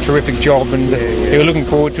have done a terrific job, and we're looking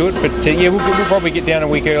forward to it. But we'll probably get down a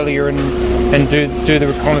week earlier and do the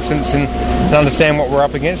reconnaissance and understand what we're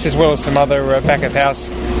up against, as well as some other back-of-house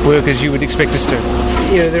work as you would expect us to.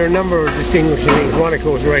 There are a number of distinguishing things. One, of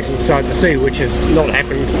course, racing beside the sea, which has not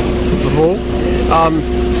happened before.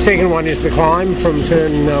 Second one is the climb from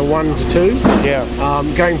turn 1 to 2. Yeah.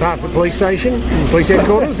 Going past the police station, police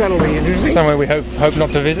headquarters, that'll be interesting. Somewhere we hope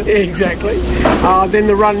not to visit. Exactly. Then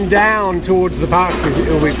the run down towards the park,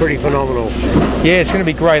 it'll be pretty phenomenal. Yeah, it's going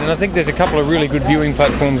to be great, and I think there's a couple of really good viewing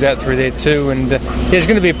platforms out through there too, and it's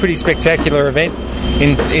going to be a pretty spectacular event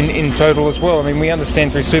in total as well. I mean, we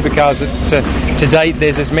understand through Supercars that to date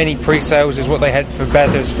there's as many pre-sales as what they had for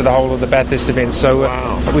Bathurst for the whole of the Bathurst event, so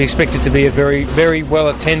we expect it to be a very, very well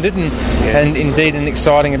attended and indeed an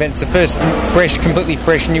exciting event. It's the first completely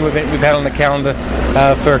fresh new event we've had on the calendar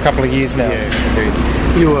for a couple of years now. Yeah, indeed.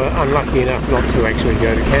 You were unlucky enough not to actually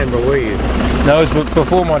go to Canberra, were you? No, it was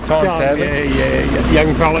before my time, sadly. Yeah.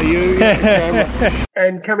 Young fella, you.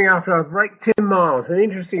 And coming after our break, Tim Miles, an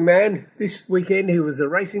interesting man. This weekend he was a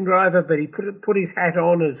racing driver, but he put his hat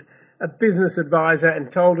on as a business advisor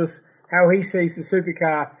and told us how he sees the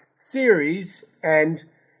Supercar series and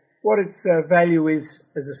what its value is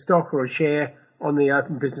as a stock or a share on the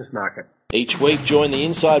open business market. Each week, join the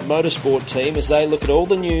Inside Motorsport team as they look at all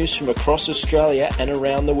the news from across Australia and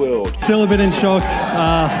around the world. Still a bit in shock.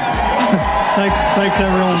 Thanks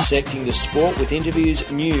everyone. Dissecting the sport with interviews,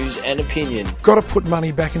 news and opinion. Got to put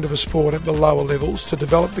money back into the sport at the lower levels to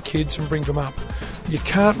develop the kids and bring them up. You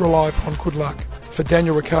can't rely upon good luck. For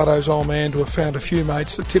Daniel Ricciardo's old man to have found a few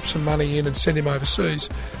mates to tip some money in and send him overseas,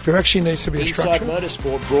 there actually needs to be a structure. Inside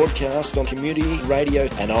Motorsport broadcast on community radio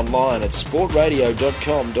and online at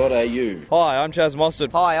sportradio.com.au. Hi, I'm Chaz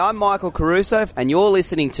Mostert. Hi, I'm Michael Caruso, and you're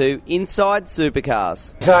listening to Inside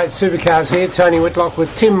Supercars. Inside Supercars here, Tony Whitlock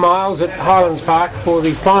with Tim Miles at Highlands Park for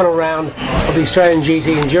the final round of the Australian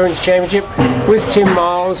GT Endurance Championship with Tim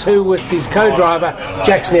Miles, who with his co-driver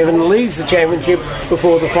Jackson Evan leads the championship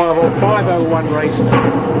before the final 5:01 race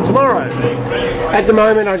tomorrow. At the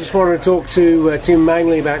moment, I just wanted to talk to Tim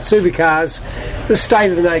mainly about Supercars, the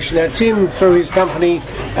state of the nation. Now, Tim, through his company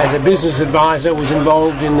as a business advisor, was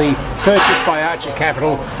involved in the purchase by Archer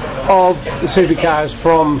Capital of the Supercars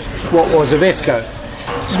from what was Avesco.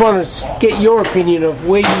 Just wanted to get your opinion of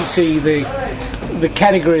where you see the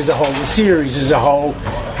category as a whole, the series as a whole,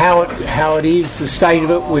 how it is, the state of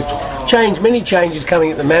it, with many changes coming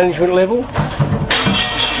at the management level.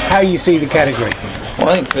 How you see the category? Well,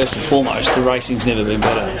 I think first and foremost the racing's never been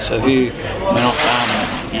better. So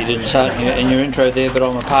you didn't say it in your intro there, but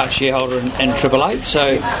I'm a part shareholder in Triple Eight.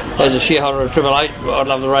 So as a shareholder of Triple Eight, I'd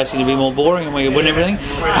love the racing to be more boring and we could win everything.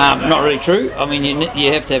 Not really true. I mean,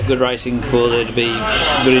 you have to have good racing for there to be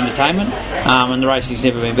good entertainment, and the racing's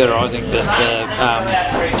never been better. I think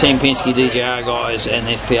that the Team Penske DJR guys and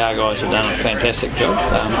the FPR guys have done a fantastic job.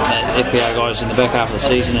 The FPR guys in the back half of the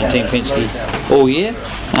season and Team Penske all year,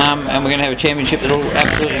 and we're going to have a championship that will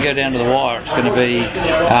absolutely go down to the wire. It's going to be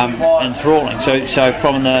enthralling. So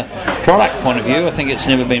from the product point of view, I think it's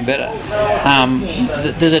never been better.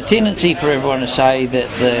 There's a tendency for everyone to say that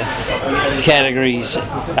the categories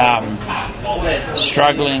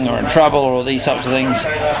struggling or in trouble or these types of things,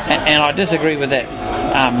 and I disagree with that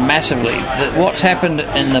massively. What's happened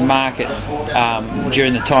in the market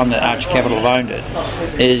during the time that Archer Capital have owned it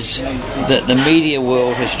is that the media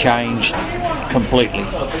world has changed completely.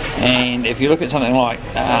 And if you look at something like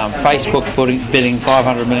Facebook bidding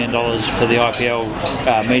 $500 million for the IPL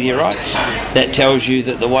media rights, that tells you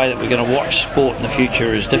that the way that we're going to watch sport in the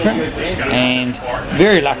future is different. And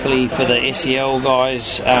very luckily for the SEL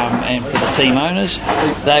guys and for the team owners,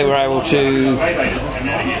 they were able to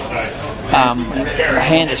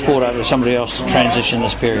hand the sport over to somebody else to transition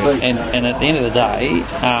this period. And at the end of the day,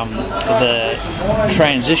 the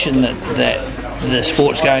transition that the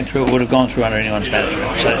sport's going through, it would have gone through under anyone's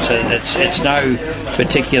management. So it's no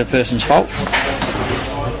particular person's fault.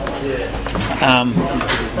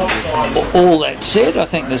 All that said, I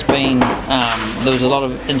think there was a lot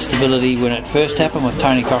of instability when it first happened with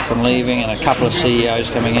Tony Cochran leaving and a couple of CEOs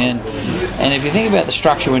coming in. And if you think about the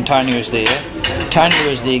structure when Tony was there, Tony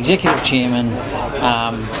was the executive chairman,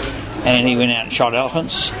 and he went out and shot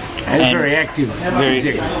elephants. And very active.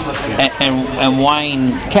 And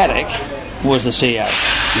Wayne Caddick was the CEO.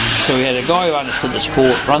 So we had a guy who understood the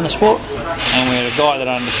sport, run the sport, and we had a guy that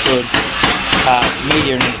understood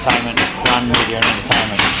media and entertainment, run media and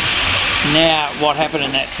entertainment. Now, what happened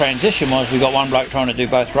in that transition was we got one bloke trying to do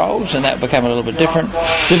both roles, and that became a little bit difficult,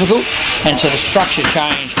 and so the structure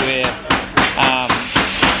changed where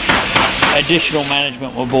additional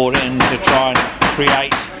management were brought in to try and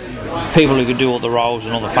create people who could do all the roles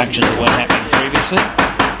and all the functions that weren't happening previously.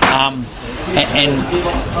 And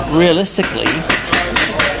realistically,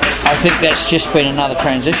 I think that's just been another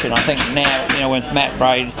transition. I think now, with Matt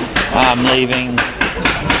Braid leaving,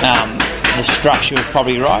 the structure was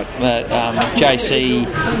probably right. JC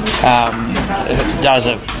does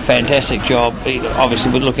a fantastic job,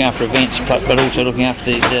 obviously with looking after events, but also looking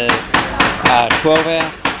after the 12-hour.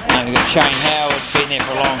 We've got Shane Howard, been there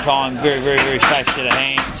for a long time, very, very, very safe set of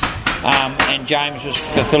hands. And James was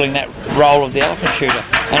fulfilling that role of the elephant shooter,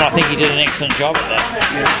 and I think he did an excellent job at that.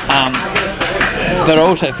 But I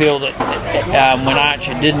also feel that when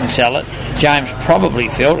Archer didn't sell it, James probably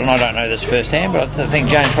felt, and I don't know this firsthand, but I think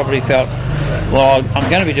James probably felt, well, I'm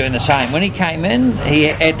going to be doing the same. When he came in, he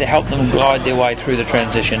had to help them guide their way through the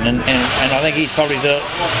transition, and I think he's probably the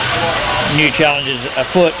new challenges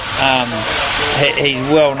afoot. He's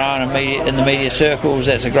well known in the media circles.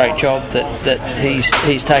 That's a great job that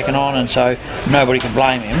he's taken on, and so nobody can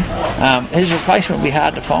blame him. His replacement will be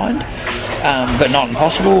hard to find, but not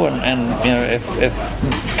impossible. And if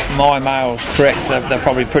my mail's correct, they're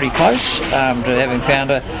probably pretty close to having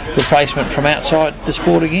found a replacement from outside the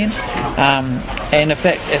sport again. And if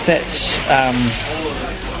that's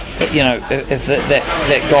if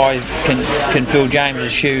that guy can fill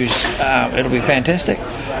James's shoes, it'll be fantastic.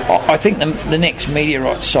 I think the next media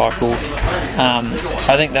rights cycle,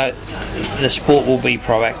 I think that the sport will be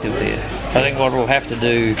proactive there. I think what we'll have to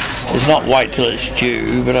do is not wait till it's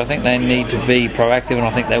due, but I think they need to be proactive, and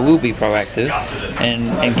I think they will be proactive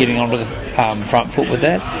and getting onto the front foot with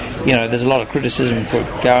that. There's a lot of criticism for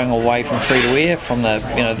going away from free-to-air, from the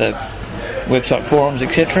website forums,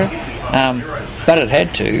 etc. But it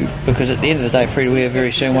had to, because at the end of the day, free-to-air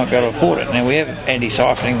very soon won't be able to afford it. Now, we have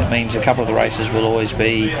anti-siphoning, that means a couple of the races will always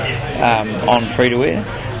be on free-to-air,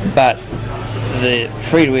 but the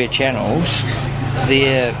free-to-air channels,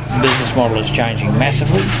 their business model is changing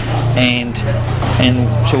massively, and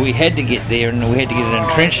so we had to get there, and we had to get it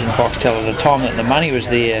entrenched in Foxtel at a time that the money was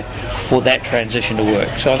there for that transition to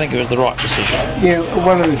work. So I think it was the right decision. Yeah,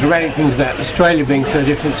 one of the dramatic things about Australia being so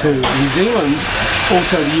different to New Zealand,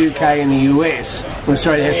 also the UK and the US, where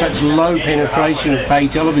Australia has such low penetration of pay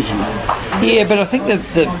television. Yeah, but I think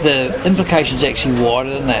the implication's actually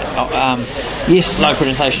wider than that. Yes, low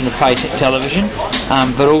penetration of pay television,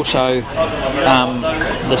 but also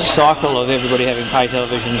the cycle of everybody having pay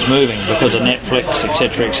television is moving because of Netflix,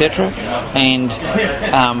 etc., and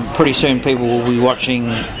pretty soon people will be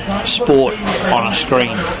watching sport on a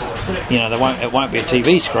screen. It won't be a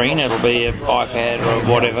TV screen, it'll be an iPad or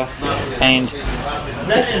whatever, and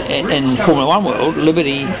in Formula One world,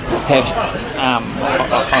 Liberty have,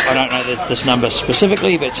 I don't know this number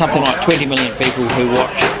specifically, but something like 20 million people who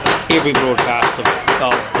watch every broadcast of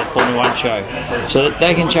the Formula One show. So that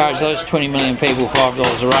they can charge those 20 million people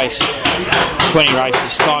 $5 a race, 20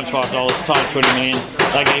 races times $5 times 20 million.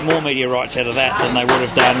 They're getting more media rights out of that than they would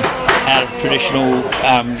have done out of traditional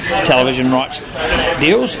television rights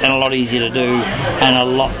deals, and a lot easier to do and a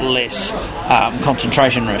lot less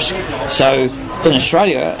concentration risk. So in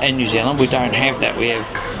Australia and New Zealand we don't have that. We have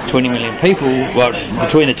 20 million people. Well,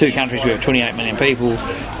 between the two countries we have 28 million people,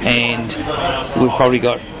 and we've probably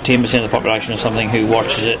got 10% of the population or something who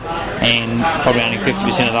watches it, and probably only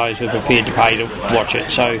 50% of those who are prepared to pay to watch it.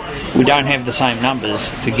 So we don't have the same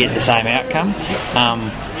numbers to get the same outcome.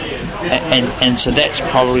 And so that's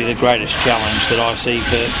probably the greatest challenge that I see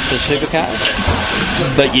for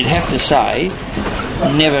supercars. But you'd have to say,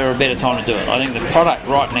 never a better time to do it. I think the product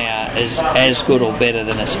right now is as good or better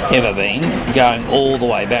than it's ever been, going all the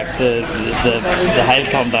way back to the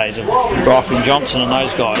Hastom days of Brock and Johnson and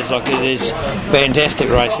those guys. Like, it is fantastic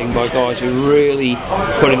racing by guys who are really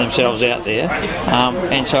putting themselves out there.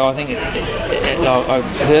 And so I think I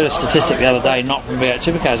heard a statistic the other day, not from about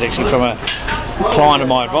supercars, actually from a client of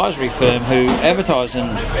my advisory firm who advertised in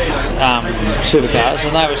supercars,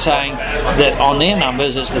 and they were saying that on their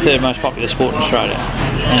numbers it's the third most popular sport in Australia.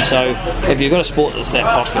 And so if you've got a sport that's that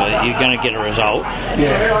popular, you're going to get a result.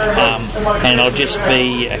 And it'll just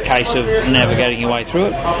be a case of navigating your way through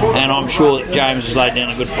it. And I'm sure that James has laid down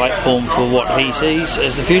a good platform for what he sees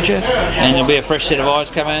as the future, and there'll be a fresh set of eyes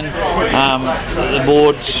come in. The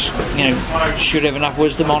boards, should have enough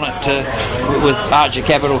wisdom on it with Archer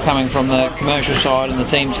Capital coming from the commercial side and the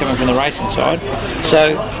teams coming from the racing side.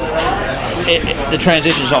 So the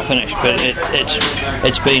transition's not finished, but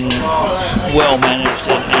it's been well managed,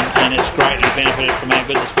 and it's greatly benefited from how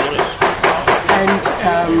good the sport is. And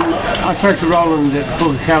I spoke to Roland at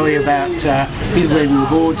Kelly about his leaving the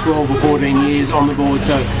board, 12 or 14 years on the board,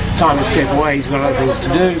 so time to step away. He's got other things to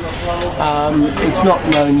do. It's not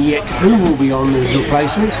known yet who will be on his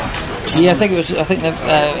replacement. Yeah, I think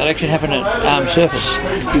the election happened at Surface.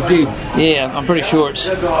 It did? Yeah, I'm pretty sure it's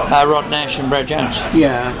Rod Nash and Brad Jones.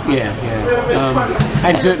 Yeah.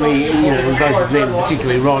 And certainly, both of them,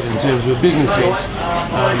 particularly Rod in terms of business sense,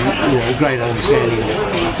 great understanding.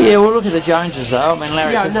 Yeah, well, look at the Joneses though. I mean,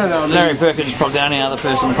 Larry Perkins is probably the only other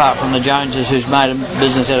person apart from the Joneses who's made a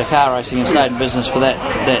business out of car racing and stayed in business for that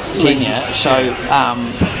tenure. So,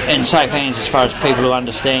 in safe hands as far as people who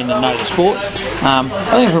understand and know the sport. I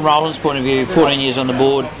think from Roland's point of view, 14 years on the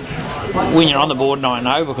board, when you're on the board, and I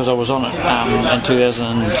know because I was on it in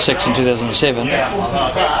 2006 and 2007,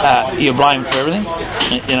 you're blamed for everything,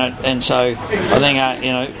 and so I think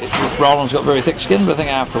Roland's got very thick skin, but I think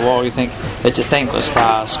after a while you think it's a thankless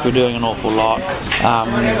task. We're doing an awful lot.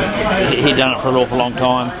 He'd done it for an awful long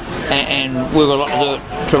time, and we've got a lot to do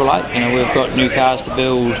at Triple Eight. We've got new cars to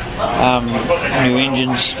build, new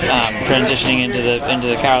engines, transitioning into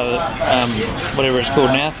the car, whatever it's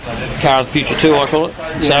called now, car of the future 2, I call it.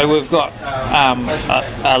 Yeah. So we've got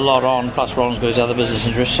a lot on, plus Roland's got his other business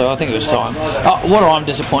interests, so I think it was time. What I'm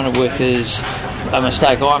disappointed with is a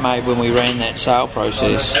mistake I made when we ran that sale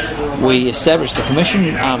process. We established the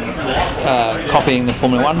commission copying the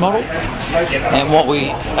Formula One model, and what we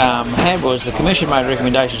had was the commission made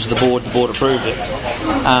recommendations to the board approved it.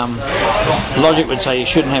 Logic would say you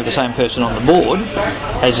shouldn't have the same person on the board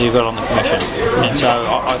as you've got on the commission, and so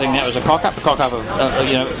I think that was a cock-up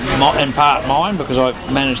of in part mine, because I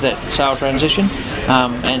managed that sale transition,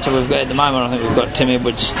 and so we've got, at the moment, I think we've got Tim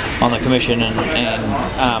Edwards on the commission,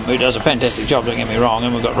 and who does a fantastic job, don't get me wrong,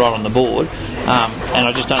 and we've got Rod on the board, and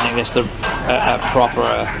I just don't think that's a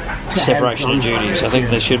proper separation of duties. I think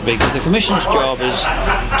there should be, because the commission's job is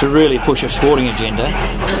to really push a sporting agenda,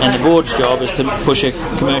 and the board's job is to push a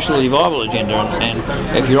commercially viable agenda, and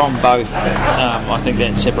if you're on both, I think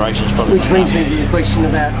that separation is probably... Which brings me to the question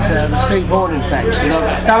about Steve Horn, in fact,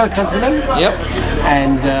 fellow countryman. Yep.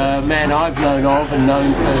 And a man I've known of and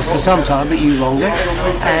known for some time, but you longer,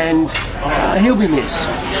 and he'll be missed.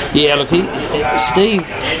 Yeah, look, Steve,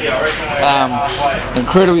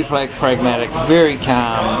 incredibly pragmatic, very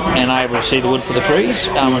calm, and able to see the wood for the trees,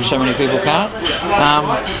 which so many people can't.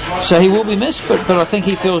 So he will be missed, but I think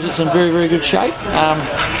he feels it's in very, very good shape.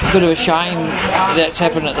 A bit of a shame that's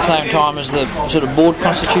happened at the same time as the sort of board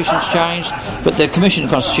constitution's changed, but the commission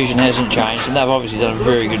constitution hasn't changed, and they've obviously done a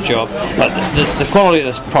very good job. But the quality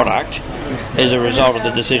of this product is a result of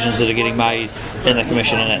the decisions that are getting made in the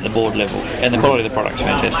commission and at the board level, and the quality of the product's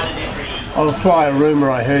fantastic. I'll fly a rumour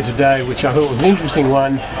I heard today, which I thought was an interesting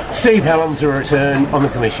one. Steve Hallam to return on the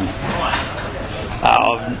commission.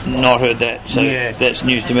 I've not heard that, so that's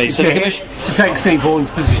news to me. So to take Steve Horn's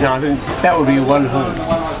position, I think that would be wonderful.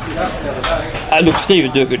 Look, Steve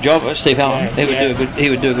would do a good job of it. Steve Allen, he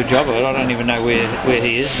would do a good job of it. I don't even know where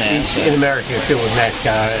he is now. He's in America, still with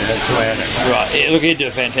NASCAR. That's the way I know. Right. Yeah, look, he'd do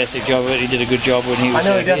a fantastic job of it. He did a good job when he was. I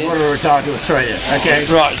know he doesn't want to retire to Australia. Okay.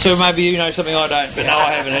 Right. So maybe you know something I don't, but no,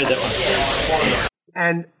 I haven't heard that one.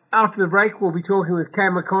 And after the break, we'll be talking with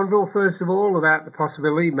Cam McConville, first of all, about the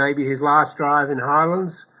possibility, maybe his last drive in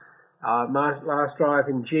Highlands, last drive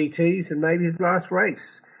in GTs, and maybe his last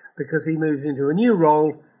race, because he moves into a new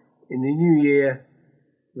role in the new year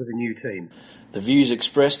with a new team. The views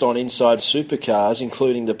expressed on Inside Supercars,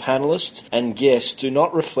 including the panellists and guests, do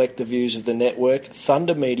not reflect the views of the network,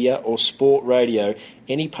 Thunder Media or Sport Radio.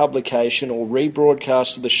 Any publication or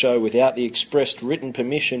rebroadcast of the show without the expressed written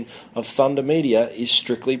permission of Thunder Media is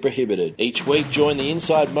strictly prohibited. Each week, join the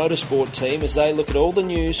Inside Motorsport team as they look at all the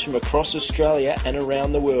news from across Australia and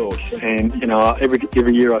around the world. And, you know, every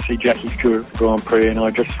year I see Jackie's Grand Prix and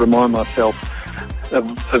I just remind myself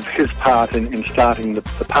of his part in starting the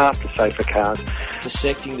path to safer cars.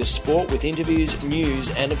 Dissecting the sport with interviews, news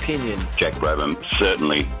and opinion. Jack Brabham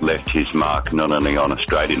certainly left his mark not only on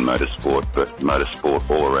Australian motorsport but motorsport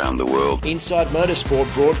all around the world. Inside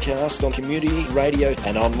Motorsport broadcast on community radio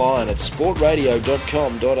and online at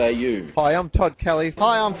sportradio.com.au. Hi, I'm Todd Kelly.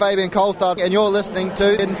 Hi, I'm Fabian Coulthard and you're listening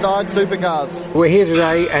to Inside Supercars. We're here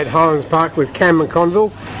today at Highlands Park with Cam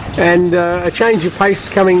McConville, and a change of pace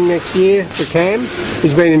coming next year for Cam.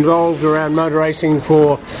 He's been involved around motor racing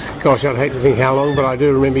for, gosh, I'd hate to think how long, but I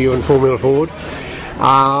do remember you in Formula Ford.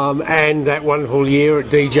 And that wonderful year at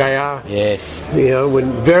DJR. Yes. You know,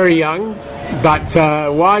 when very young, but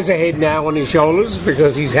wiser head now on his shoulders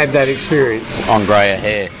because he's had that experience. On greyer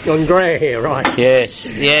hair. On greyer hair, right.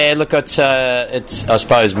 Yes. Yeah, look, it's I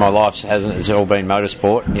suppose my life it's all been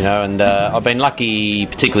motorsport, you know, and I've been lucky,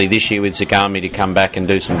 particularly this year with Zagami, to come back and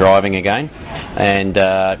do some driving again. And,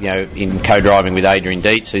 you know, in co-driving with Adrian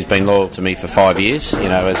Dietz, who's been loyal to me for 5 years, you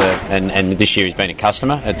know, and this year he's been a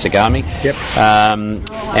customer at Zagami. Yep.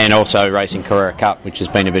 And also racing Carrera Cup, which has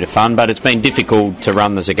been a bit of fun, but it's been difficult to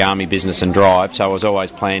run the Zagami business and drive, so I was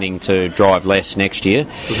always planning to drive less next year.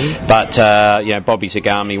 Mm-hmm. But you know, Bobby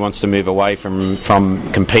Zagami wants to move away from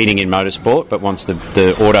competing in motorsport, but wants the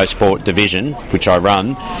Autosport division, which I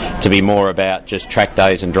run, to be more about just track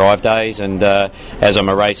days and drive days. And as I'm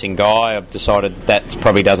a racing guy, I've decided that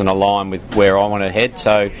probably doesn't align with where I want to head.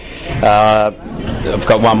 So I've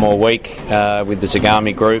got one more week with the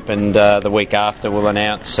Zagami group, and the week after we'll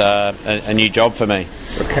announce a new job for me.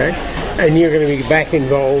 Okay. And you're going to be back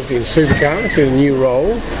involved in supercars in a new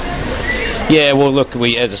role? Yeah, well, look,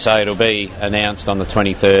 as I say, it'll be announced on the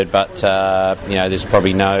 23rd, but, you know, there's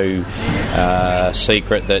probably no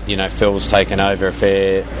secret that, you know, Phil's taken over a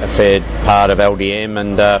fair part of LDM,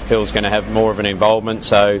 and Phil's going to have more of an involvement,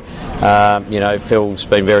 so, you know, Phil's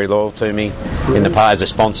been very loyal to me in the past as a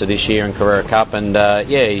sponsor this year in Carrera Cup, and,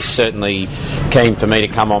 yeah, he's certainly keen for me to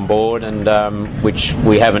come on board, and which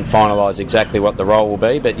we haven't finalised exactly what the role will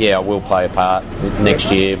be, but, yeah, I will play a part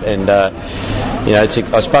next year, and, you know,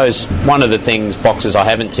 I suppose one of the boxes I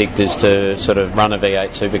haven't ticked is to sort of run a V8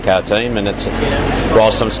 supercar team, and it's,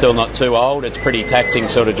 whilst I'm still not too old, it's a pretty taxing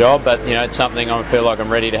sort of job, but, you know, it's something I feel like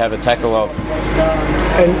I'm ready to have a tackle of.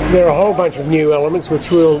 And there are a whole bunch of new elements, there's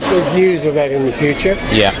news of that in the future.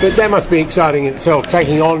 Yeah. But that must be exciting in itself,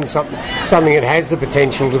 taking on something that has the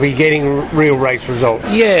potential to be getting real race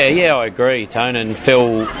results. Yeah, I agree, Tone. And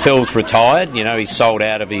Phil's retired, you know, he's sold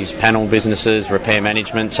out of his panel businesses, repair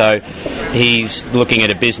management, so he's looking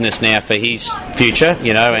at a business now for his future,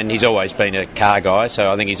 you know, and he's always been a car guy, so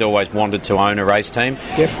I think he's always wanted to own a race team.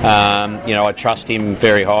 Yep. You know, I trust him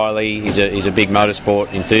very highly. He's a big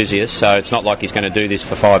motorsport enthusiast, so it's not like he's going to do this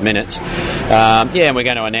for 5 minutes. Yeah, and we're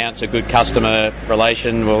going to announce a good customer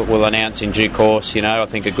relation. We'll announce in due course, you know, I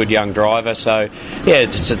think a good young driver. So, yeah,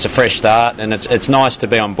 it's a fresh start, and it's nice to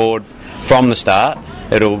be on board from the start.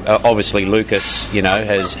 It'll obviously Lucas, you know,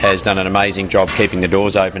 has done an amazing job keeping the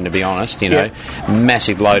doors open, to be honest, you know. Yep.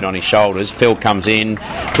 Massive load on his shoulders. Phil comes in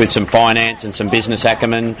with some finance and some business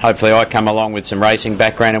acumen. Hopefully I come along with some racing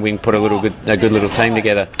background and we can put a good little team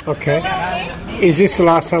together. Okay. Is this the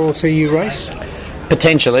last time we'll see you race?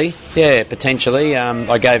 Potentially, yeah, potentially.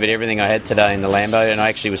 I gave it everything I had today in the Lambo, and I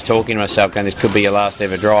actually was talking to myself going, this could be your last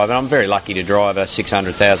ever drive, and I'm very lucky to drive a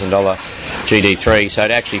 $600,000 GD3, so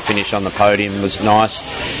to actually finish on the podium was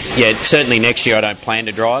nice. Yeah, certainly next year I don't plan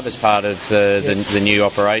to drive as part of the new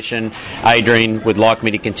operation. Adrian would like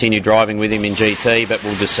me to continue driving with him in GT, but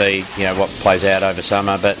we'll just see, you know, what plays out over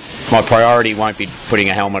summer. But my priority won't be putting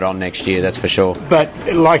a helmet on next year, that's for sure.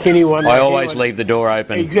 But like anyone... I always leave the door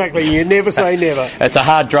open. Exactly, you never say never. it's a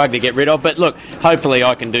hard drug to get rid of. But look, hopefully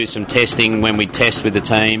I can do some testing when we test with the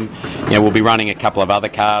team. We'll be running a couple of other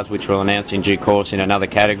cars, which we'll announce in due course in another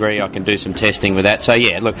category. I can do some testing with that. So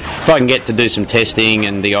yeah, look, if I can get to do some testing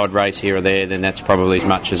and the odd race here or there, then that's probably as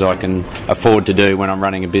much as I can afford to do when I'm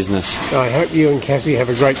running a business. I hope you and Cassie have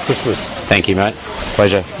a great Christmas. Thank you, mate.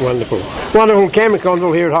 Pleasure. Wonderful. Wonderful. Cam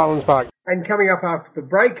McConville here at Highlands Park. And coming up after the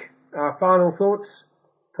break, our final thoughts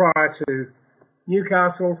prior to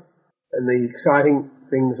Newcastle and the exciting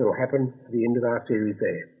things that will happen at the end of our series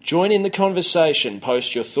there. Join in the conversation.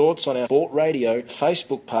 Post your thoughts on our Sport Radio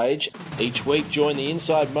Facebook page. Each week, join the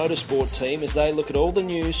Inside Motorsport team as they look at all the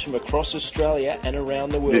news from across Australia and around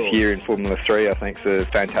the world. This year in Formula 3, I think it's a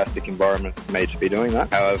fantastic environment for me to be doing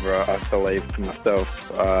that. However, I believe for myself,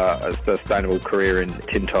 a sustainable career in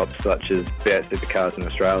tin tops such as V8 Supercars in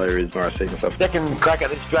Australia is where I see myself. Second crack at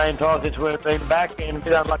the Australian title since we've been back, and a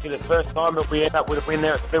bit unlucky the first time, but we end up with a win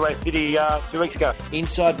there at Speedway City 2 weeks ago.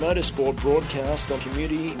 Inside Motorsport broadcast on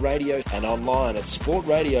community radio and online at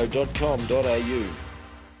sportradio.com.au.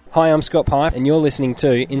 Hi, I'm Scott Pipe, and you're listening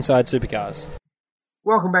to Inside Supercars.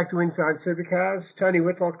 Welcome back to Inside Supercars. Tony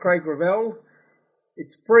Whitlock, Craig Revell.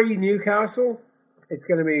 It's pre-Newcastle. It's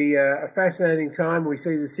going to be a fascinating time. We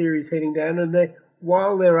see the series heading down, and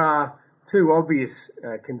while there are two obvious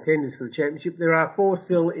contenders for the championship, there are four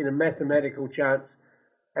still in a mathematical chance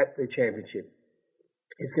at the championship.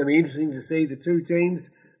 It's going to be interesting to see the two teams,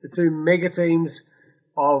 the two mega teams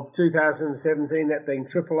of 2017, that being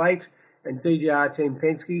Triple Eight and DJR Team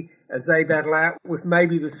Penske, as they battle out with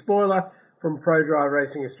maybe the spoiler from ProDrive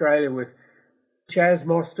Racing Australia with Chaz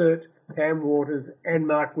Mostert, Cam Waters and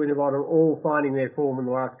Mark Winterbottom all finding their form in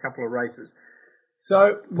the last couple of races.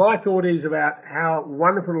 So my thought is about how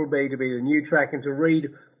wonderful it'll be to be the new track and to read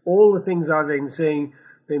all the things I've been seeing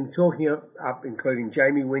them talking up, including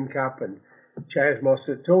Jamie Whincup and Chaz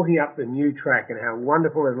Mostert, talking up the new track and how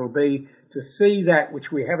wonderful it'll be to see that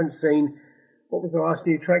which we haven't seen. What was the last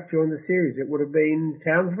new track during the series? It would have been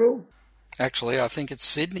Townsville? Actually, I think it's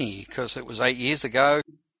Sydney, because it was 8 years ago.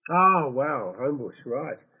 Oh, wow, Homebush,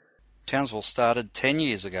 right. Townsville started 10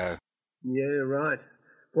 years ago. Yeah, right.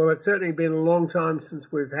 Well, it's certainly been a long time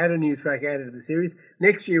since we've had a new track added to the series.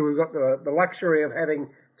 Next year we've got the luxury of having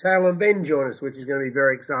Tail and Ben join us, which is going to be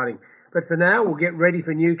very exciting. But for now, we'll get ready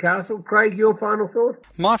for Newcastle. Craig, your final thought?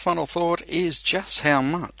 My final thought is just how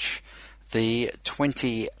much the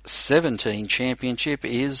 2017 championship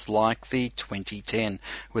is like the 2010,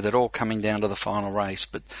 with it all coming down to the final race.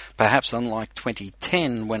 But perhaps unlike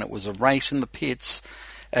 2010, when it was a race in the pits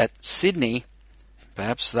at Sydney,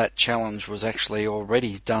 perhaps that challenge was actually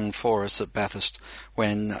already done for us at Bathurst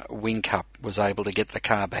when Whincup was able to get the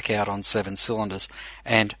car back out on 7 cylinders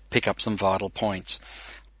and pick up some vital points.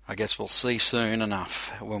 I guess we'll see soon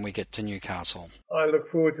enough when we get to Newcastle. I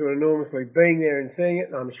look forward to enormously being there and seeing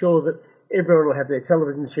it. I'm sure that everyone will have their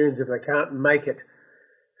television tunes if they can't make it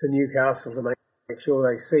to Newcastle to make sure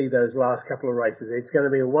they see those last couple of races. It's going to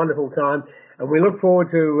be a wonderful time, and we look forward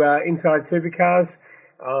to Inside Supercars,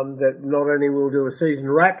 that not only will do a season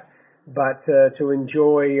wrap, but to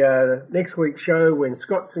enjoy next week's show when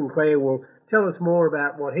Scott Sinclair will tell us more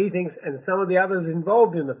about what he thinks and some of the others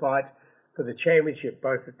involved in the fight for the championship,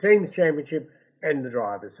 both the team's championship and the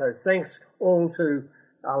drivers. So thanks all to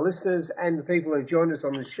our listeners and the people who joined us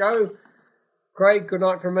on the show. Craig, good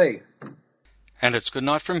night from me. And it's good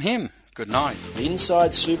night from him. Good night.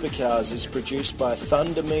 Inside Supercars is produced by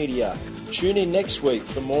Thunder Media. Tune in next week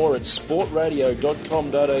for more at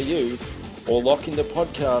sportradio.com.au or lock in the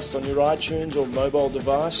podcast on your iTunes or mobile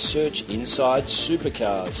device. Search Inside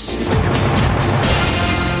Supercars.